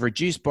presence of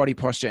reduced body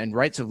posture and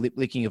rates of lip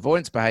licking,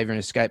 avoidance behaviour, and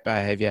escape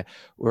behaviour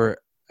were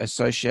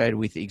associated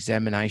with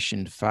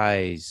examination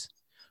phase.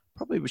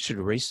 Probably we should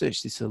have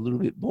researched this a little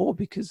bit more,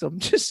 because I'm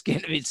just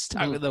getting a bit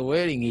stuck with the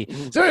wording here.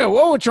 So anyway,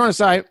 what we're trying to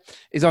say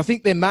is, I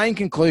think their main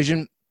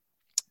conclusion,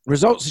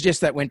 results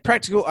suggest that when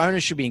practical,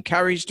 owners should be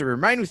encouraged to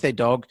remain with their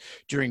dog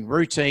during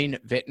routine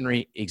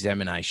veterinary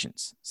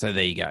examinations. So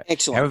there you go.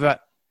 Excellent.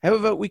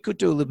 However, we could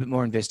do a little bit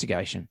more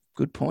investigation.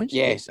 Good point.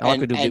 Yes. I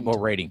could do a bit more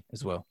reading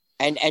as well.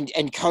 And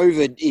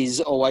COVID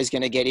is always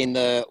going to get in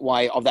the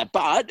way of that.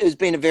 But it's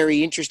been a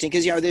very interesting,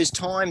 because, there's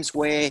times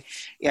where,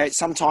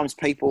 sometimes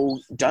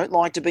people don't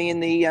like to be in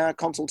the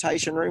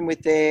consultation room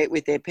with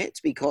their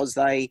pets, because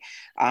they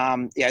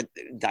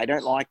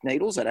don't like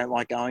needles. They don't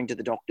like going to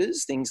the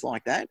doctors, things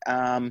like that.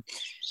 And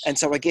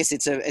so I guess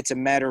it's a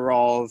matter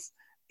of,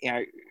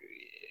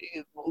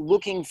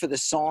 looking for the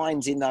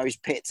signs in those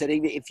pets that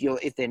even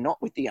if they're not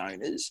with the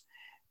owners,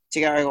 to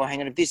go, well,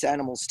 hang on, if this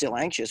animal's still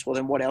anxious, well,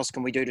 then what else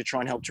can we do to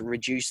try and help to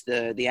reduce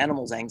the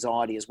animal's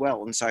anxiety as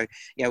well? And so,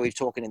 we've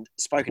spoken in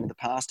the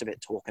past about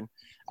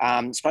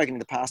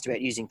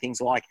using things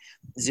like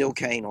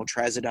Zylkene or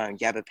Trazodone,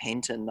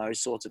 gabapentin,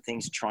 those sorts of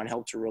things to try and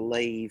help to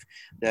relieve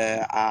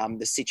the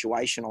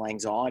situational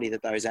anxiety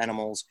that those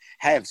animals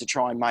have, to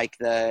try and make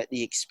the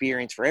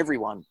experience for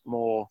everyone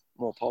more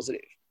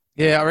positive.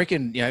 Yeah, I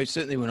reckon,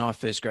 certainly when I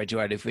first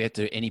graduated, if we had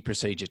to do any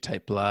procedure,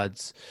 take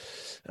bloods,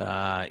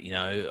 I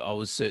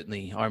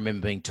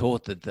remember being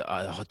taught that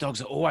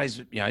dogs are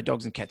always,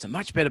 dogs and cats are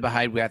much better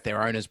behaved without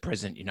their owners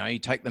present. You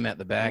take them out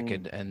the back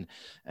and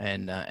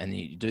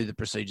you do the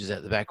procedures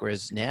out the back.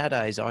 Whereas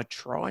nowadays I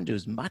try and do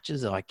as much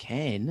as I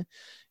can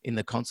in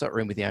the consult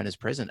room with the owners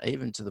present,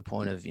 even to the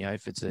point of,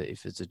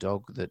 if it's a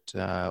dog that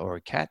or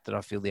a cat that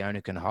I feel the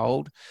owner can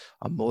hold,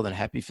 I'm more than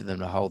happy for them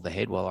to hold the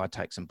head while I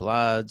take some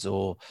bloods,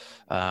 or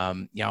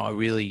I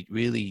really,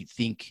 really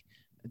think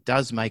it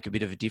does make a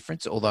bit of a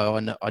difference.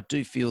 Although I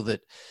do feel that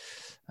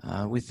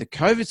with the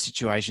COVID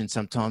situation,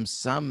 sometimes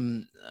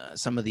some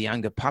of the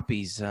younger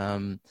puppies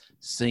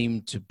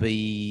seem to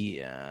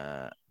be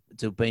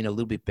to have been a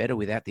little bit better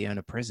without the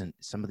owner present.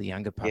 Some of the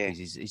younger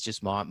puppies is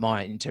just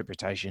my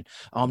interpretation.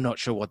 I'm not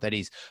sure what that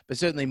is, but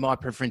certainly my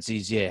preference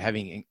is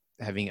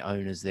having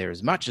owners there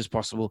as much as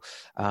possible,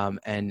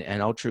 and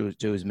I'll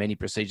do as many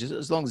procedures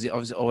as long as I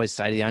always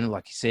say to the owner,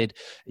 like you said,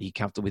 are you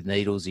comfortable with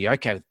needles? Are you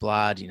okay with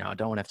blood? I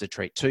don't want to have to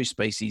treat 2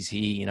 species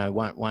here.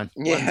 One's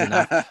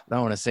enough. I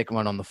don't want a second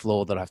one on the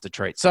floor that I have to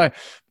treat. So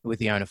with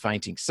the owner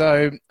fainting.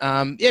 So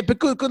but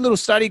good little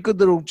study, good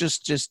little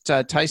just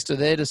taster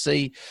there to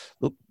see.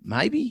 Look,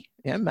 maybe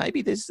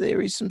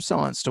there is some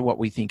science to what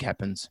we think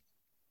happens.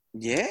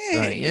 Yeah.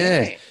 So,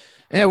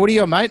 yeah. What do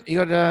you got, mate?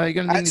 You got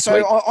anything this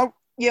week?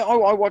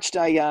 I watched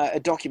a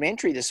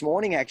documentary this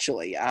morning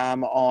actually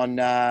on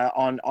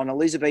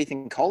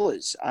Elizabethan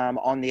collars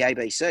on the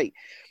ABC.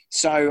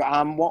 So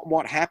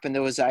what happened?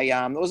 There was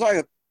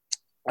it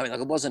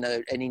wasn't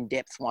an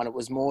in-depth one. It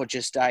was more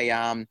just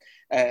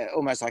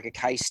almost like a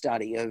case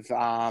study of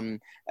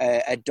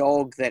a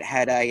dog that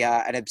had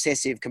an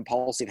obsessive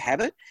compulsive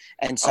habit,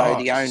 and so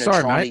the owner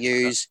to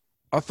use.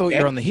 I thought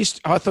you were on the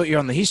I thought you were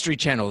on the History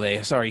Channel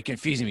there. Sorry, you're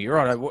confusing me. You're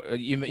right.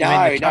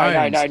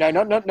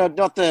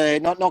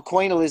 No, not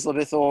Queen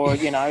Elizabeth or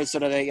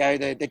sort of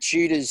the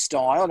Tudors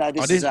style. No,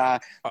 this is I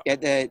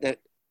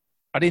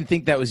didn't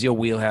think that was your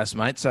wheelhouse,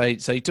 mate. So you're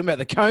talking about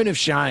the cone of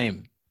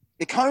shame.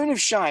 The cone of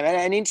shame,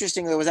 and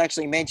interestingly, it was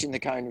actually mentioned the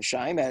cone of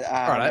shame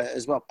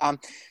as well.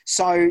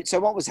 So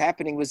what was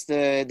happening was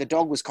the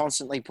dog was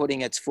constantly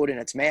putting its foot in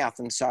its mouth,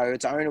 and so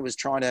its owner was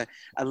trying to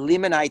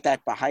eliminate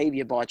that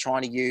behaviour by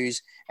trying to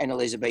use an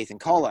Elizabethan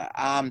collar.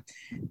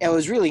 It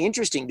was really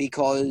interesting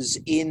because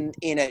in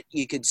it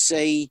you could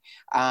see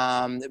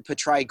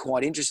portrayed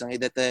quite interestingly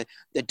that the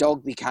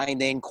dog became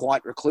then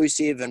quite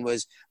reclusive and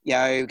was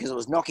because it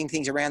was knocking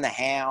things around the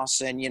house,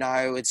 and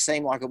it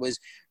seemed like it was.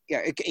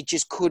 It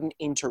just couldn't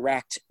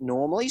interact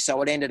normally. So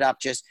it ended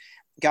up just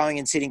going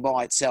and sitting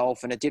by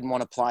itself, and it didn't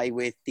want to play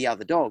with the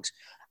other dogs.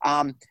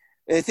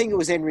 The thing that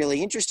was then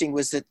really interesting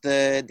was that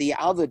the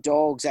other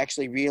dogs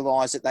actually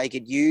realised that they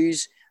could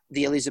use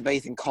the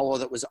Elizabethan collar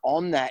that was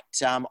on that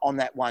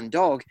one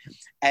dog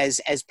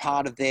as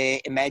part of their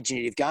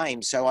imaginative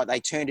game. So they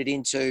turned it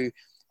into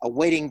a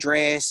wedding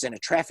dress and a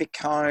traffic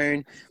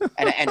cone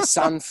and a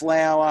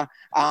sunflower.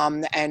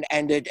 And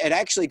it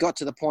actually got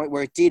to the point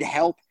where it did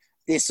help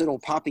this little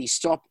puppy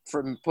stop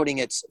from putting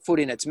its foot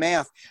in its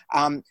mouth,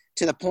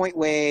 to the point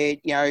where,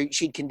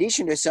 she'd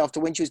conditioned herself to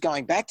when she was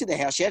going back to the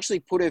house, she actually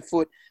put her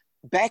foot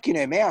back in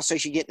her mouth so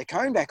she'd get the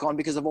cone back on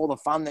because of all the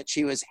fun that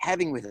she was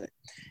having with it.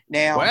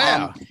 Now,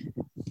 wow.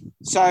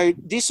 So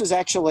this was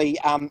actually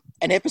an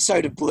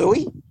episode of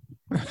Bluey.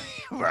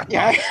 Right.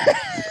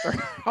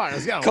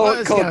 It's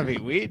going to be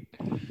weird.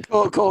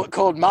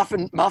 Called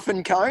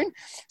Muffin Cone.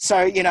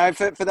 So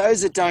for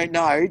those that don't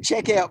know,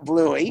 check out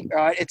Bluey.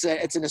 Right, it's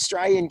an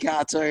Australian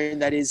cartoon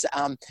that is.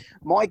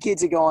 My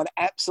kids are going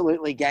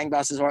absolutely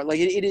gangbusters. Right, like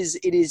it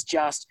is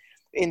just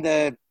in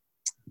the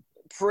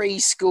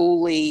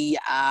preschooly,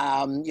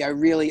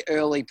 really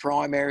early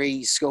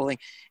primary schooling.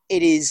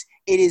 It is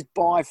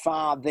by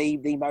far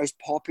the most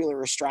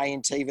popular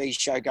Australian TV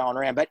show going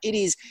around, but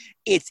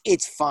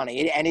it's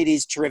funny and it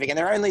is terrific. And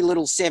they're only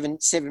little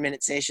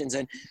 7-minute sessions.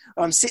 And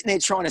I'm sitting there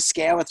trying to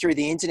scour through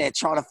the internet,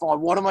 trying to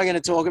find what am I going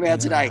to talk about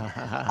today.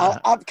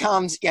 Up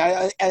comes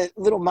a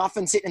little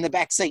Muffin sitting in the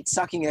back seat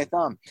sucking her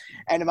thumb,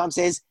 and the mum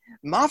says,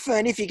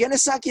 "Muffin, if you're going to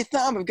suck your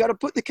thumb, I've got to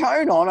put the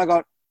cone on." I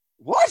got,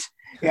 what?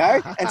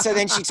 And so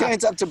then she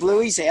turns up to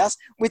Bluey's house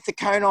with the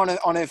cone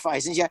on her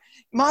face, and she goes,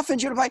 "Muffin,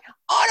 do you want to play?"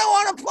 "I don't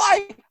want to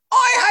play.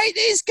 I hate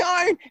this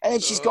cone." And then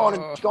she's gone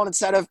and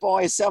sat off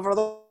by herself. And I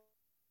thought,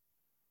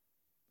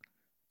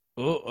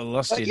 I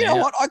lost you. You know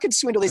what? I could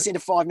swindle this into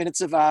 5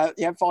 minutes of 5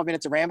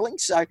 minutes of rambling.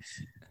 So,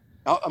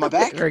 am I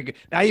back? Very good.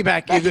 Now you're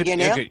back. You're good.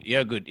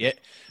 You're good. Yeah.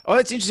 Oh,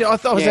 that's interesting. I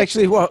thought it was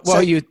actually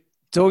while you were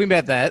talking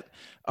about that,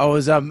 I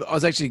was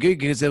actually good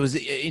because there was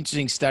an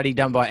interesting study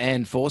done by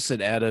Anne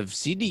Fawcett out of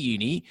Sydney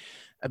Uni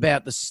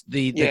about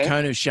the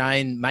cone of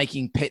shame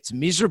making pets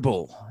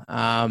miserable.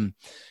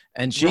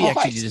 And she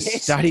actually did a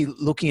study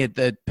looking at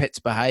the pet's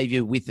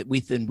behaviour with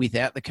and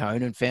without the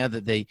cone, and found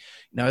that a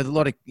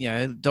lot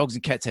of dogs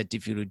and cats had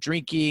difficulty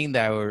drinking.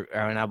 They were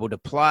unable to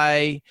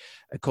play.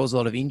 It caused a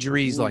lot of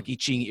injuries like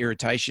itching,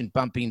 irritation,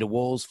 bumping into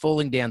walls,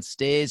 falling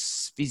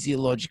downstairs,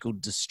 physiological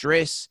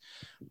distress.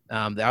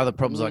 The other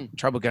problems like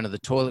trouble going to the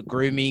toilet,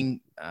 grooming,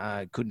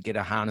 couldn't get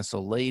a harness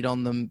or lead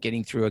on them,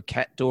 getting through a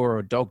cat door or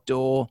a dog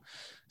door,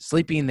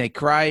 sleeping in their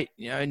crate,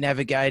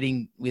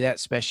 navigating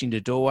without smashing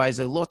into doorways.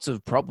 There are lots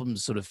of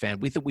problems sort of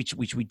found with it, which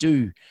we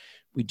do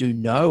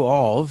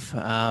know of,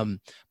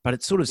 but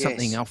it's sort of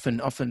something often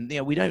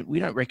we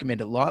don't recommend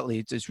it lightly.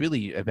 It's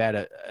really about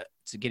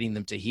to getting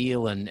them to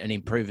heal and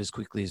improve as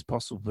quickly as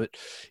possible. But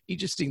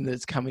interesting that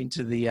it's come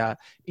into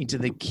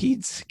the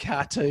kids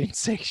cartoon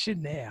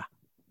section now.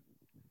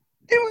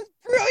 It was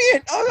brilliant.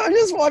 brilliant. I'm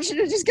just watching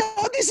it, just go,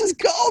 oh, this is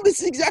gold.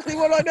 This is exactly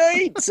what I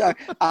need. So,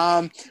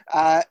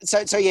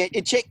 so yeah,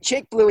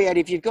 check Bluey out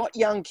if you've got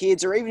young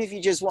kids, or even if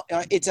you just want.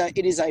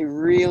 It is a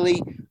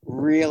really,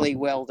 really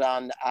well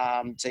done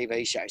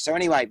TV show. So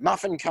anyway,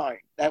 Muffin Cone.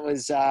 That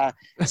was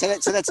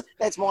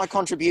that's my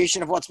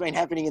contribution of what's been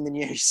happening in the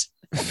news.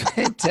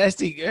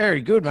 Fantastic.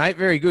 Very good, mate.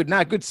 Very good.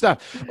 No, good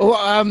stuff.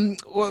 Well,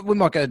 we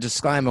might go to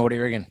disclaimer. What do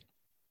you reckon?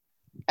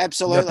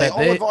 Absolutely.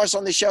 All advice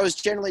on this show is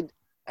generally...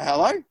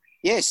 Hello?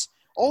 Yes.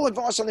 All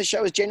advice on this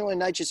show is general in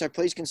nature, so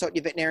please consult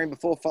your veterinarian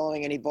before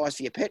following any advice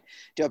for your pet.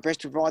 Do our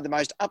best to provide the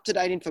most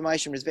up-to-date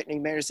information, as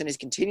veterinary medicine is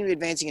continually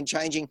advancing and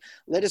changing.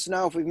 Let us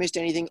know if we've missed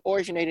anything, or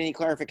if you need any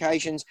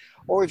clarifications,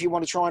 or if you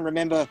want to try and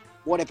remember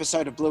what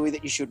episode of Bluey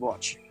that you should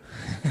watch.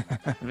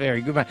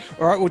 Very good, mate.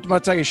 All right, we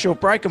might take a short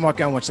break. I might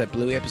go and watch that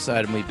Bluey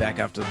episode, and we'll be back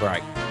after the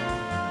break.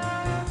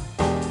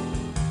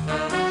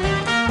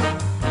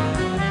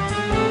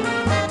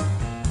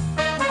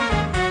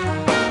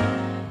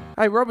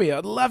 Hey, Robbie,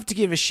 I'd love to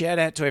give a shout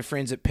out to our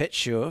friends at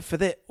PetSure for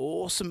their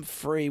awesome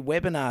free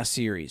webinar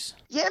series.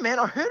 Yeah, man,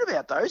 I heard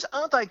about those.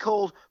 Aren't they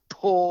called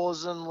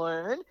Pause and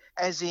Learn,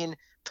 as in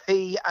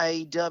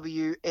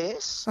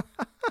PAWS?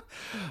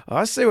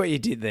 I see what you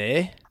did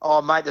there.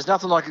 Oh, mate, there's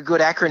nothing like a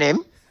good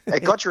acronym.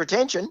 It got your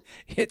attention.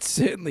 It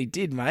certainly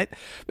did, mate.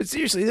 But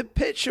seriously, the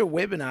PetSure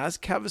webinars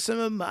cover some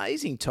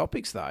amazing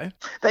topics, though.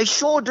 They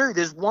sure do.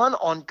 There's one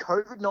on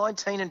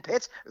COVID-19 and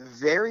pets,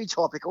 very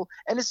topical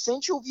and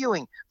essential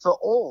viewing for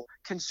all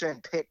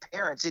concerned pet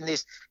parents in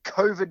this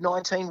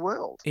COVID-19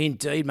 world.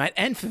 Indeed, mate,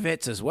 and for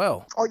vets as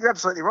well. Oh, you're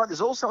absolutely right.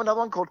 There's also another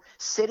one called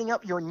Setting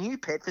Up Your New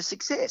Pet for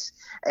Success.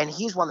 And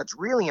here's one that's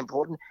really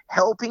important,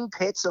 helping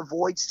pets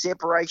avoid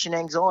separation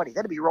anxiety.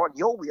 That'd be right in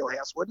your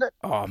wheelhouse, wouldn't it?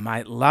 Oh,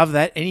 mate, love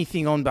that.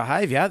 Anything on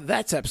behaviour,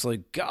 that's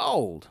absolute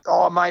gold.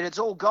 Oh, mate, it's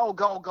all gold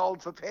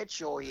for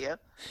PetSure here.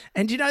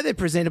 And you know they're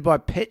presented by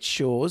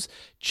PetSure's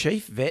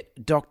chief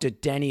vet, Dr.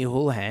 Danny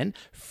Houlihan,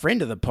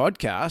 friend of the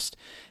podcast.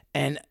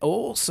 And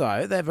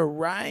also, they have a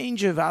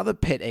range of other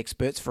pet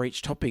experts for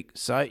each topic.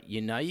 So, you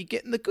know you're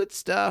getting the good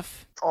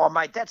stuff. Oh,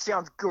 mate, that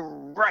sounds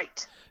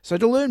great. So,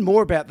 to learn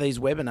more about these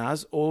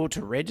webinars or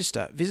to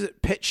register,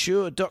 visit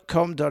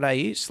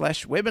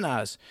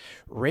petsure.com.au/webinars.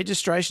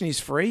 Registration is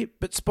free,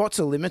 but spots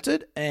are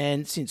limited.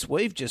 And since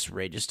we've just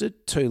registered,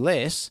 2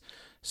 less.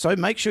 So,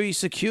 make sure you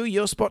secure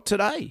your spot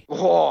today.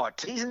 Oh,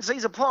 T's and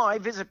C's apply.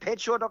 Visit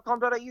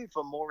petsure.com.au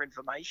for more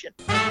information.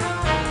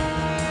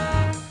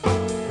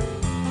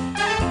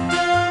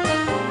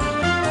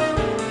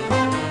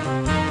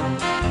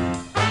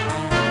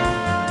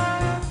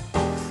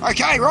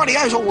 Okay,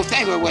 rightio. Well,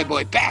 thank you.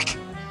 We're back.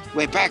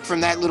 We're back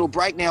from that little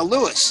break now.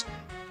 Lewis,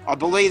 I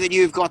believe that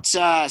you've got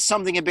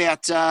something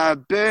about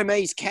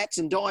Burmese cats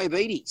and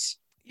diabetes.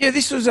 Yeah,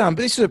 this was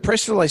a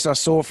press release I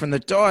saw from the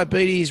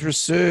diabetes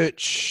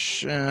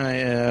research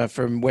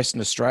from Western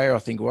Australia, I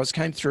think it was.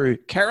 Came through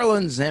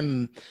Carolyn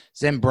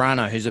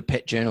Zambrano, who's a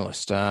pet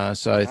journalist.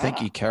 So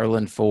thank you,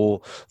 Carolyn,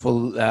 for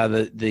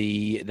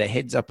the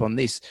heads up on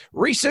this.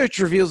 Research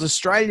reveals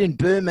Australian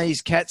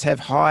Burmese cats have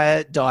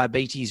higher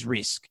diabetes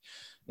risk.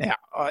 Now,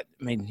 I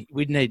mean,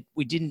 we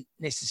didn't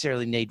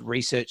necessarily need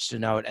research to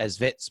know it as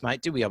vets,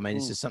 mate, do we? I mean,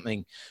 this is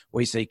something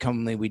we see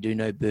commonly. We do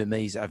know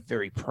Burmese are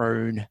very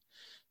prone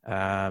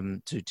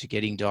to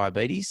getting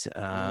diabetes,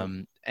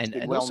 and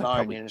well also known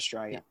probably, in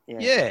Australia.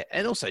 Yeah,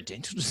 and also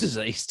dental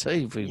disease too.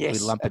 If we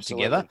lump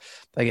absolutely. it together,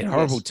 they get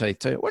horrible teeth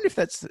too. I wonder if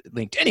that's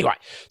linked. Anyway,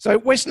 so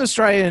Western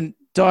Australian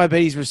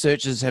diabetes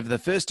researchers have the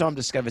first time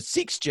discovered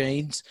 6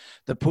 genes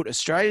that put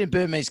Australian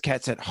Burmese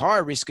cats at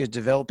higher risk of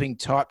developing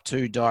type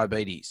 2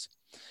 diabetes.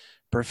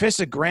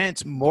 Professor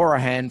Grant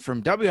Morahan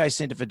from WA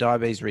Centre for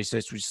Diabetes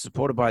Research, which is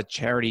supported by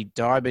charity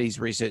Diabetes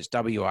Research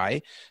WA,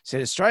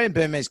 said Australian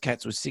Burmese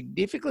cats were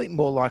significantly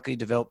more likely to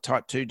develop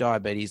type 2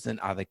 diabetes than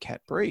other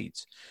cat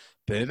breeds.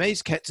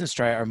 Burmese cats in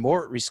Australia are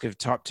more at risk of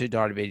type 2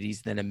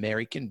 diabetes than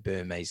American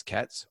Burmese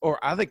cats or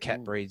other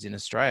cat breeds in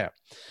Australia.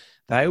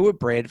 They were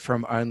bred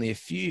from only a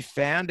few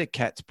founder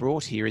cats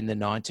brought here in the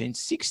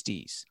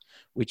 1960s,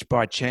 which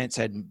by chance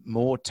had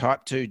more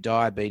type 2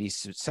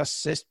 diabetes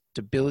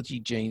susceptibility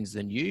genes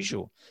than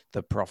usual,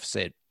 the prof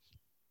said.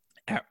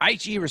 Our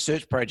 8-year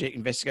research project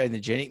investigating the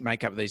genetic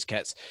makeup of these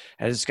cats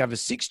has discovered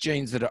 6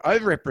 genes that are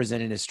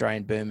overrepresented in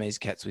Australian Burmese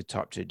cats with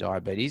type 2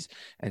 diabetes,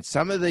 and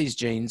some of these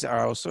genes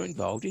are also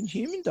involved in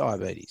human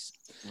diabetes.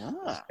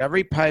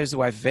 Discovery paves the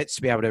way for vets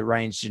to be able to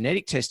arrange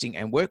genetic testing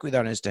and work with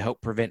owners to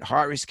help prevent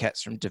high-risk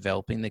cats from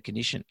developing the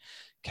condition.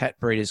 Cat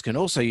breeders can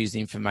also use the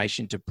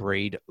information to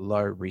breed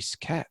low-risk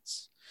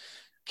cats.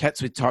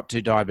 Cats with type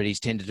 2 diabetes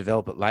tend to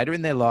develop it later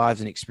in their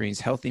lives and experience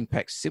health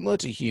impacts similar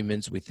to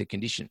humans with the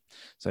condition.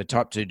 So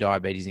type 2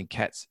 diabetes in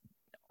cats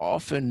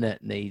often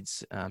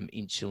needs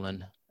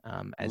insulin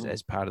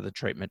as part of the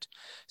treatment.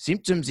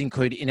 Symptoms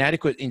include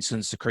inadequate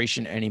insulin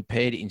secretion and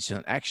impaired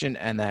insulin action,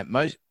 and they're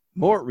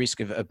more at risk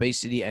of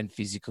obesity and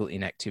physical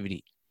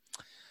inactivity.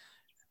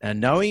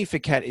 Knowing if a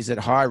cat is at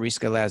high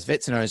risk allows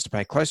vets and owners to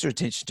pay closer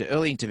attention to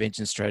early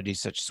intervention strategies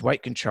such as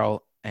weight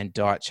control and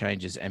diet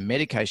changes, and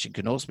medication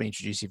can also be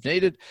introduced if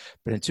needed,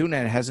 but until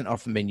now it hasn't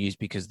often been used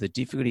because of the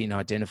difficulty in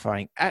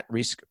identifying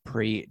at-risk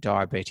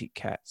pre-diabetic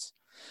cats.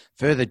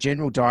 Further,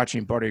 general dietary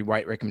and body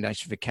weight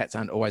recommendations for cats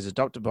aren't always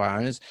adopted by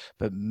owners,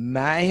 but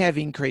may have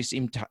increased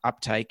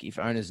uptake if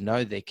owners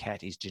know their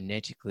cat is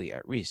genetically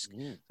at risk.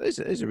 Those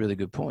are really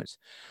good points.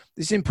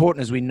 This is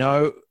important as we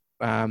know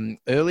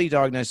early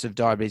diagnosis of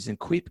diabetes and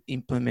quick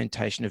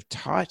implementation of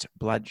tight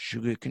blood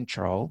sugar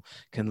control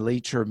can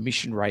lead to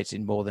remission rates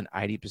in more than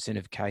 80%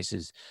 of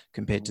cases,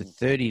 compared to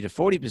 30 to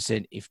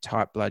 40% if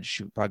tight blood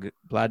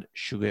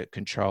sugar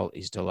control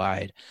is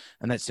delayed.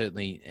 And that's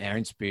certainly our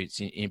experience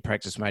in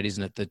practice, mate,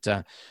 isn't it?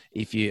 That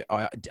if you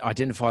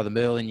identify them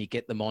early and you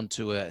get them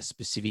onto a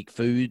specific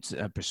foods,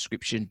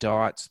 prescription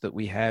diets that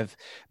we have,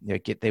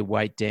 get their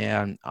weight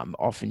down,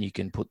 often you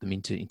can put them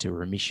into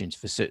remissions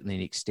for certainly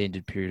an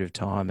extended period of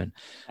time. And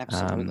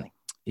absolutely.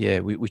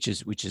 Which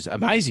is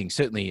amazing.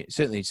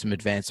 Certainly some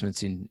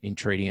advancements in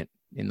treating it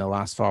in the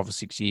last 5 or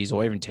 6 years,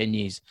 or even 10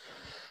 years.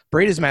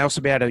 Breeders may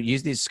also be able to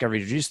use this discovery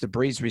to reduce the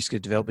breed's risk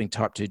of developing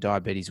type 2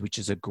 diabetes, which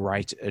is a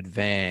great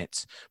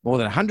advance. More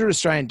than 100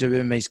 Australian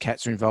Burmese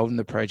cats are involved in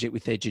the project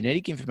with their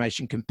genetic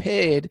information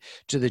compared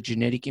to the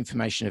genetic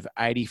information of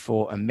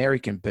 84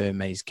 American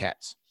Burmese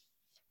cats.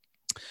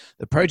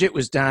 The project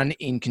was done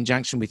in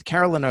conjunction with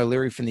Carolyn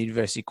O'Leary from the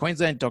University of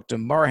Queensland, Dr.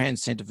 Morahan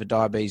Centre for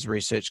Diabetes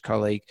Research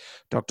colleague,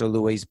 Dr.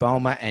 Louise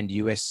Bulmer, and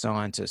US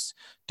scientists.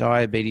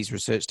 Diabetes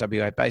Research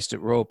WA, based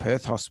at Royal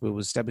Perth Hospital,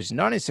 was established in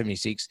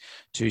 1976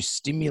 to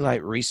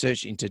stimulate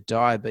research into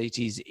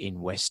diabetes in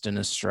Western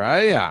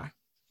Australia.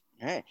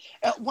 Yeah.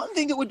 One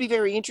thing that would be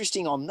very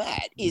interesting on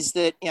that is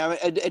that,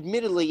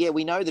 admittedly,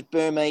 we know that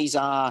Burmese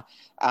are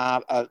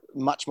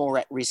much more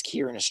at risk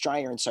here in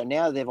Australia. And so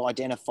now they've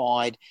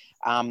identified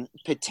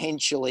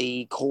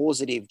potentially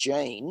causative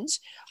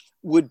genes.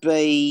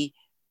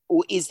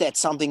 Is that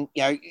something,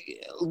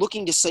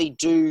 looking to see,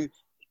 do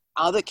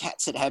other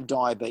cats that have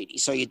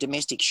diabetes, so your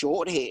domestic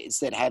short hairs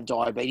that have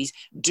diabetes,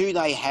 do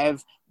they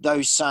have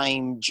those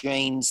same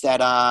genes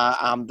that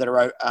are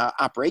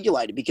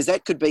upregulated? Because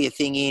that could be a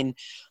thing in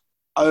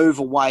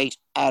overweight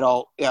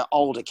adult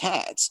older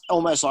cats,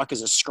 almost like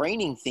as a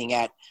screening thing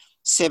at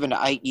 7 to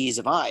 8 years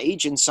of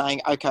age, and saying,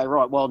 okay,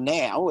 right, well,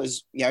 now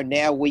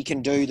we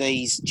can do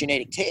these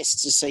genetic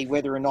tests to see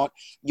whether or not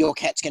your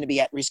cat's going to be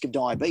at risk of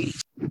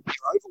diabetes. If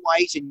you're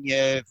overweight and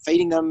you're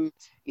feeding them,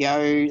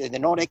 they're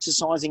not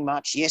exercising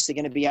much, yes, they're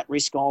going to be at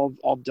risk of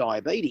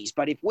diabetes.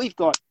 But if we've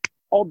got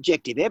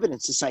objective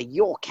evidence to say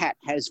your cat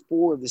has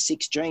 4 of the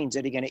 6 genes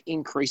that are going to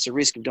increase the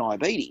risk of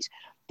diabetes,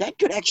 that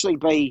could actually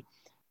be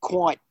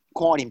quite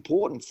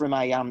important from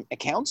a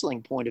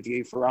counselling point of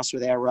view for us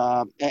with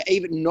our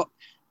even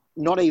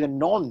not even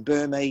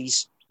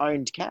non-Burmese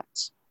owned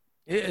cats.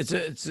 Yeah,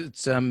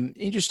 it's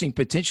interesting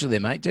potential there,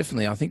 mate.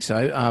 Definitely, I think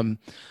so.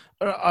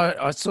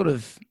 I sort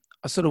of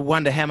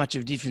wonder how much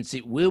of a difference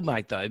it will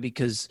make, though,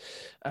 because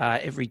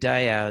every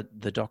day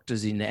the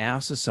doctors in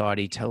our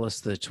society tell us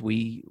that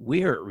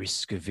we're at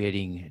risk of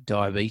getting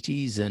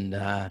diabetes and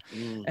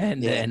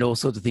all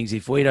sorts of things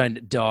if we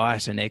don't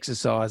diet and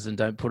exercise and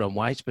don't put on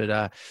weight. But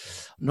I'm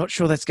not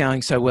sure that's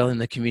going so well in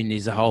the community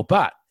as a whole.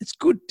 But it's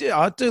good.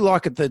 I do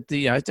like it that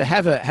to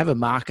have a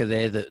marker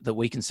there that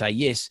we can say,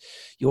 yes,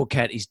 your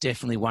cat is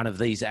definitely one of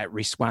these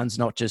at-risk ones,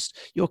 not just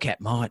your cat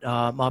might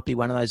be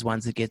one of those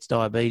ones that gets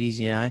diabetes.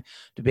 To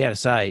be able to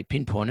say,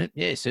 pinpoint it,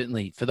 yeah,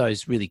 certainly for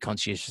those really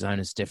conscientious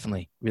owners,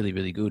 definitely really,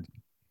 really good.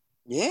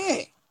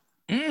 Yeah.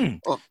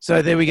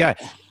 So there we go.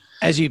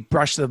 As you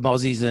brush the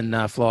mozzies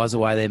and flies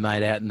away, they're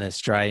made out in the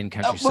Australian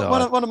countryside.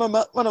 One of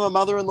my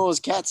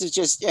mother-in-law's cats is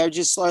just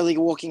slowly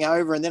walking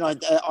over, and then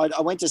I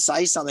went to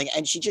say something,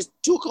 and she just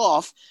took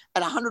off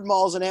at 100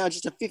 miles an hour,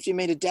 just a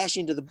 50-meter dash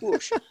into the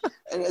bush.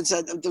 And so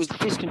it was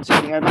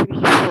disconcerting. Maybe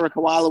she saw a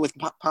koala with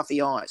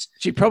puffy eyes.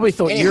 She probably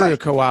thought you were a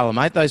koala,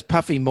 mate. Those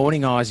puffy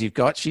morning eyes you've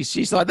got.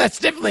 She's like, that's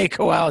definitely a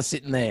koala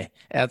sitting there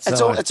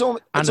outside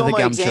under the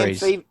gum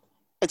trees.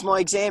 It's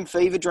my exam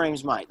fever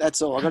dreams, mate. That's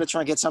all. I've got to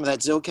try and get some of that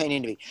Zilkeen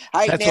into me.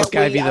 Hey, that's what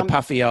gave you the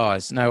puffy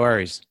eyes. No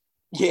worries.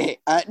 Yeah.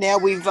 Now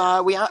we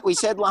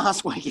said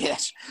last week,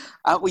 yes.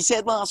 We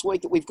said last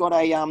week that we've got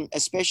a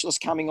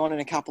specialist coming on in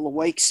a couple of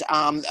weeks.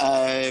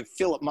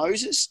 Philip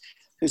Moses,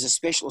 who's a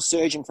specialist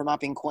surgeon from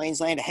up in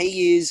Queensland.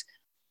 He is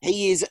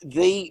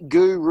the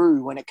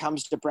guru when it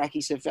comes to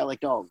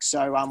brachycephalic dogs.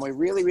 So we're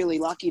really, really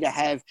lucky to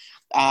have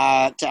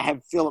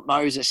Philip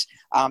Moses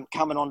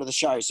coming onto the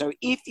show. So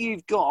if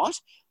you've got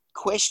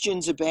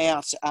questions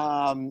about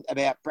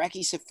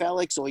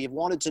brachycephalics, or you've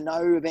wanted to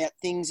know about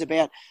things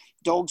about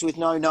dogs with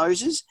no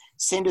noses,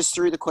 send us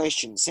through the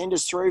questions. Send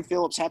us through.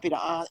 Philip's happy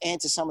to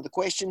answer some of the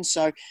questions.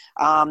 So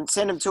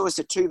send them to us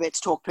at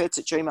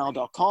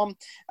 2vetstalkpets@gmail.com.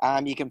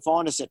 You can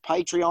find us at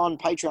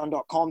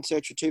patreon.com,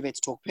 search for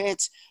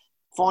 2vetstalkpets.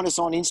 Find us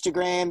on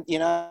Instagram.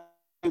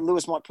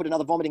 Lewis might put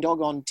another vomiting dog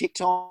on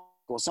TikTok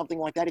or something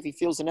like that if he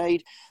feels the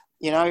need.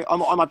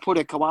 I might put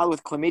a koala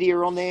with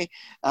chlamydia on there.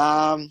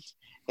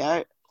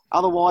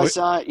 Otherwise,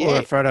 Or yeah.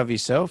 a photo of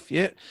yourself,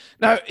 yeah.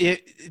 No,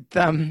 the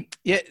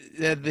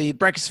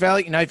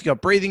brachycephalic, if you've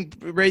got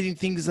breathing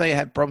things, they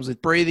have problems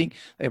with breathing,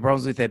 they have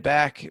problems with their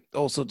back,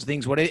 all sorts of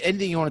things. Whatever,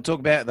 anything you want to talk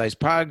about, those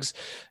pugs,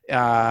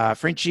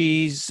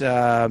 Frenchies,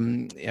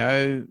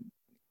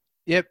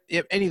 Yep.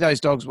 Any of those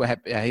dogs were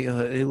happy.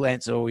 He'll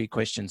answer all your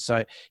questions.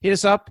 So hit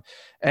us up,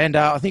 and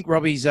I think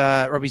Robbie's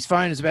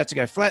phone is about to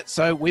go flat,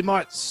 so we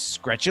might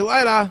scratch you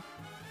later.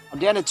 I'm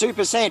down to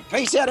 2%.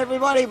 Peace out,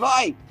 everybody.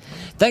 Bye.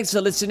 Thanks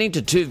for listening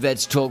to Two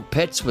Vets Talk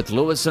Pets with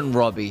Lewis and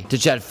Robbie. To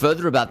chat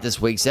further about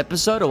this week's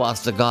episode or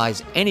ask the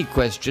guys any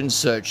questions,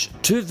 search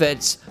Two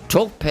Vets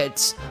Talk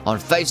Pets on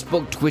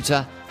Facebook,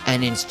 Twitter,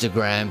 and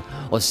Instagram,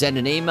 or send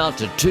an email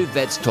to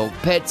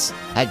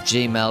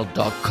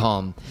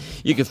twovetstalkpets@gmail.com.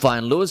 You can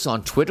find Lewis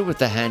on Twitter with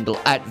the handle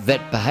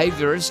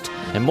 @VetBehaviorist,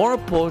 and more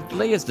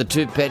importantly, as the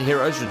two pet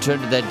heroes return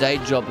to their day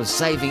job of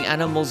saving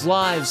animals'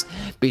 lives,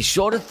 be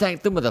sure to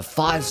thank them with a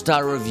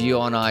 5-star review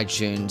on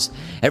iTunes.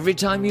 Every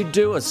time you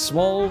do, a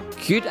small,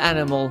 cute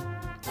animal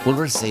will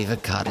receive a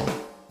cuddle.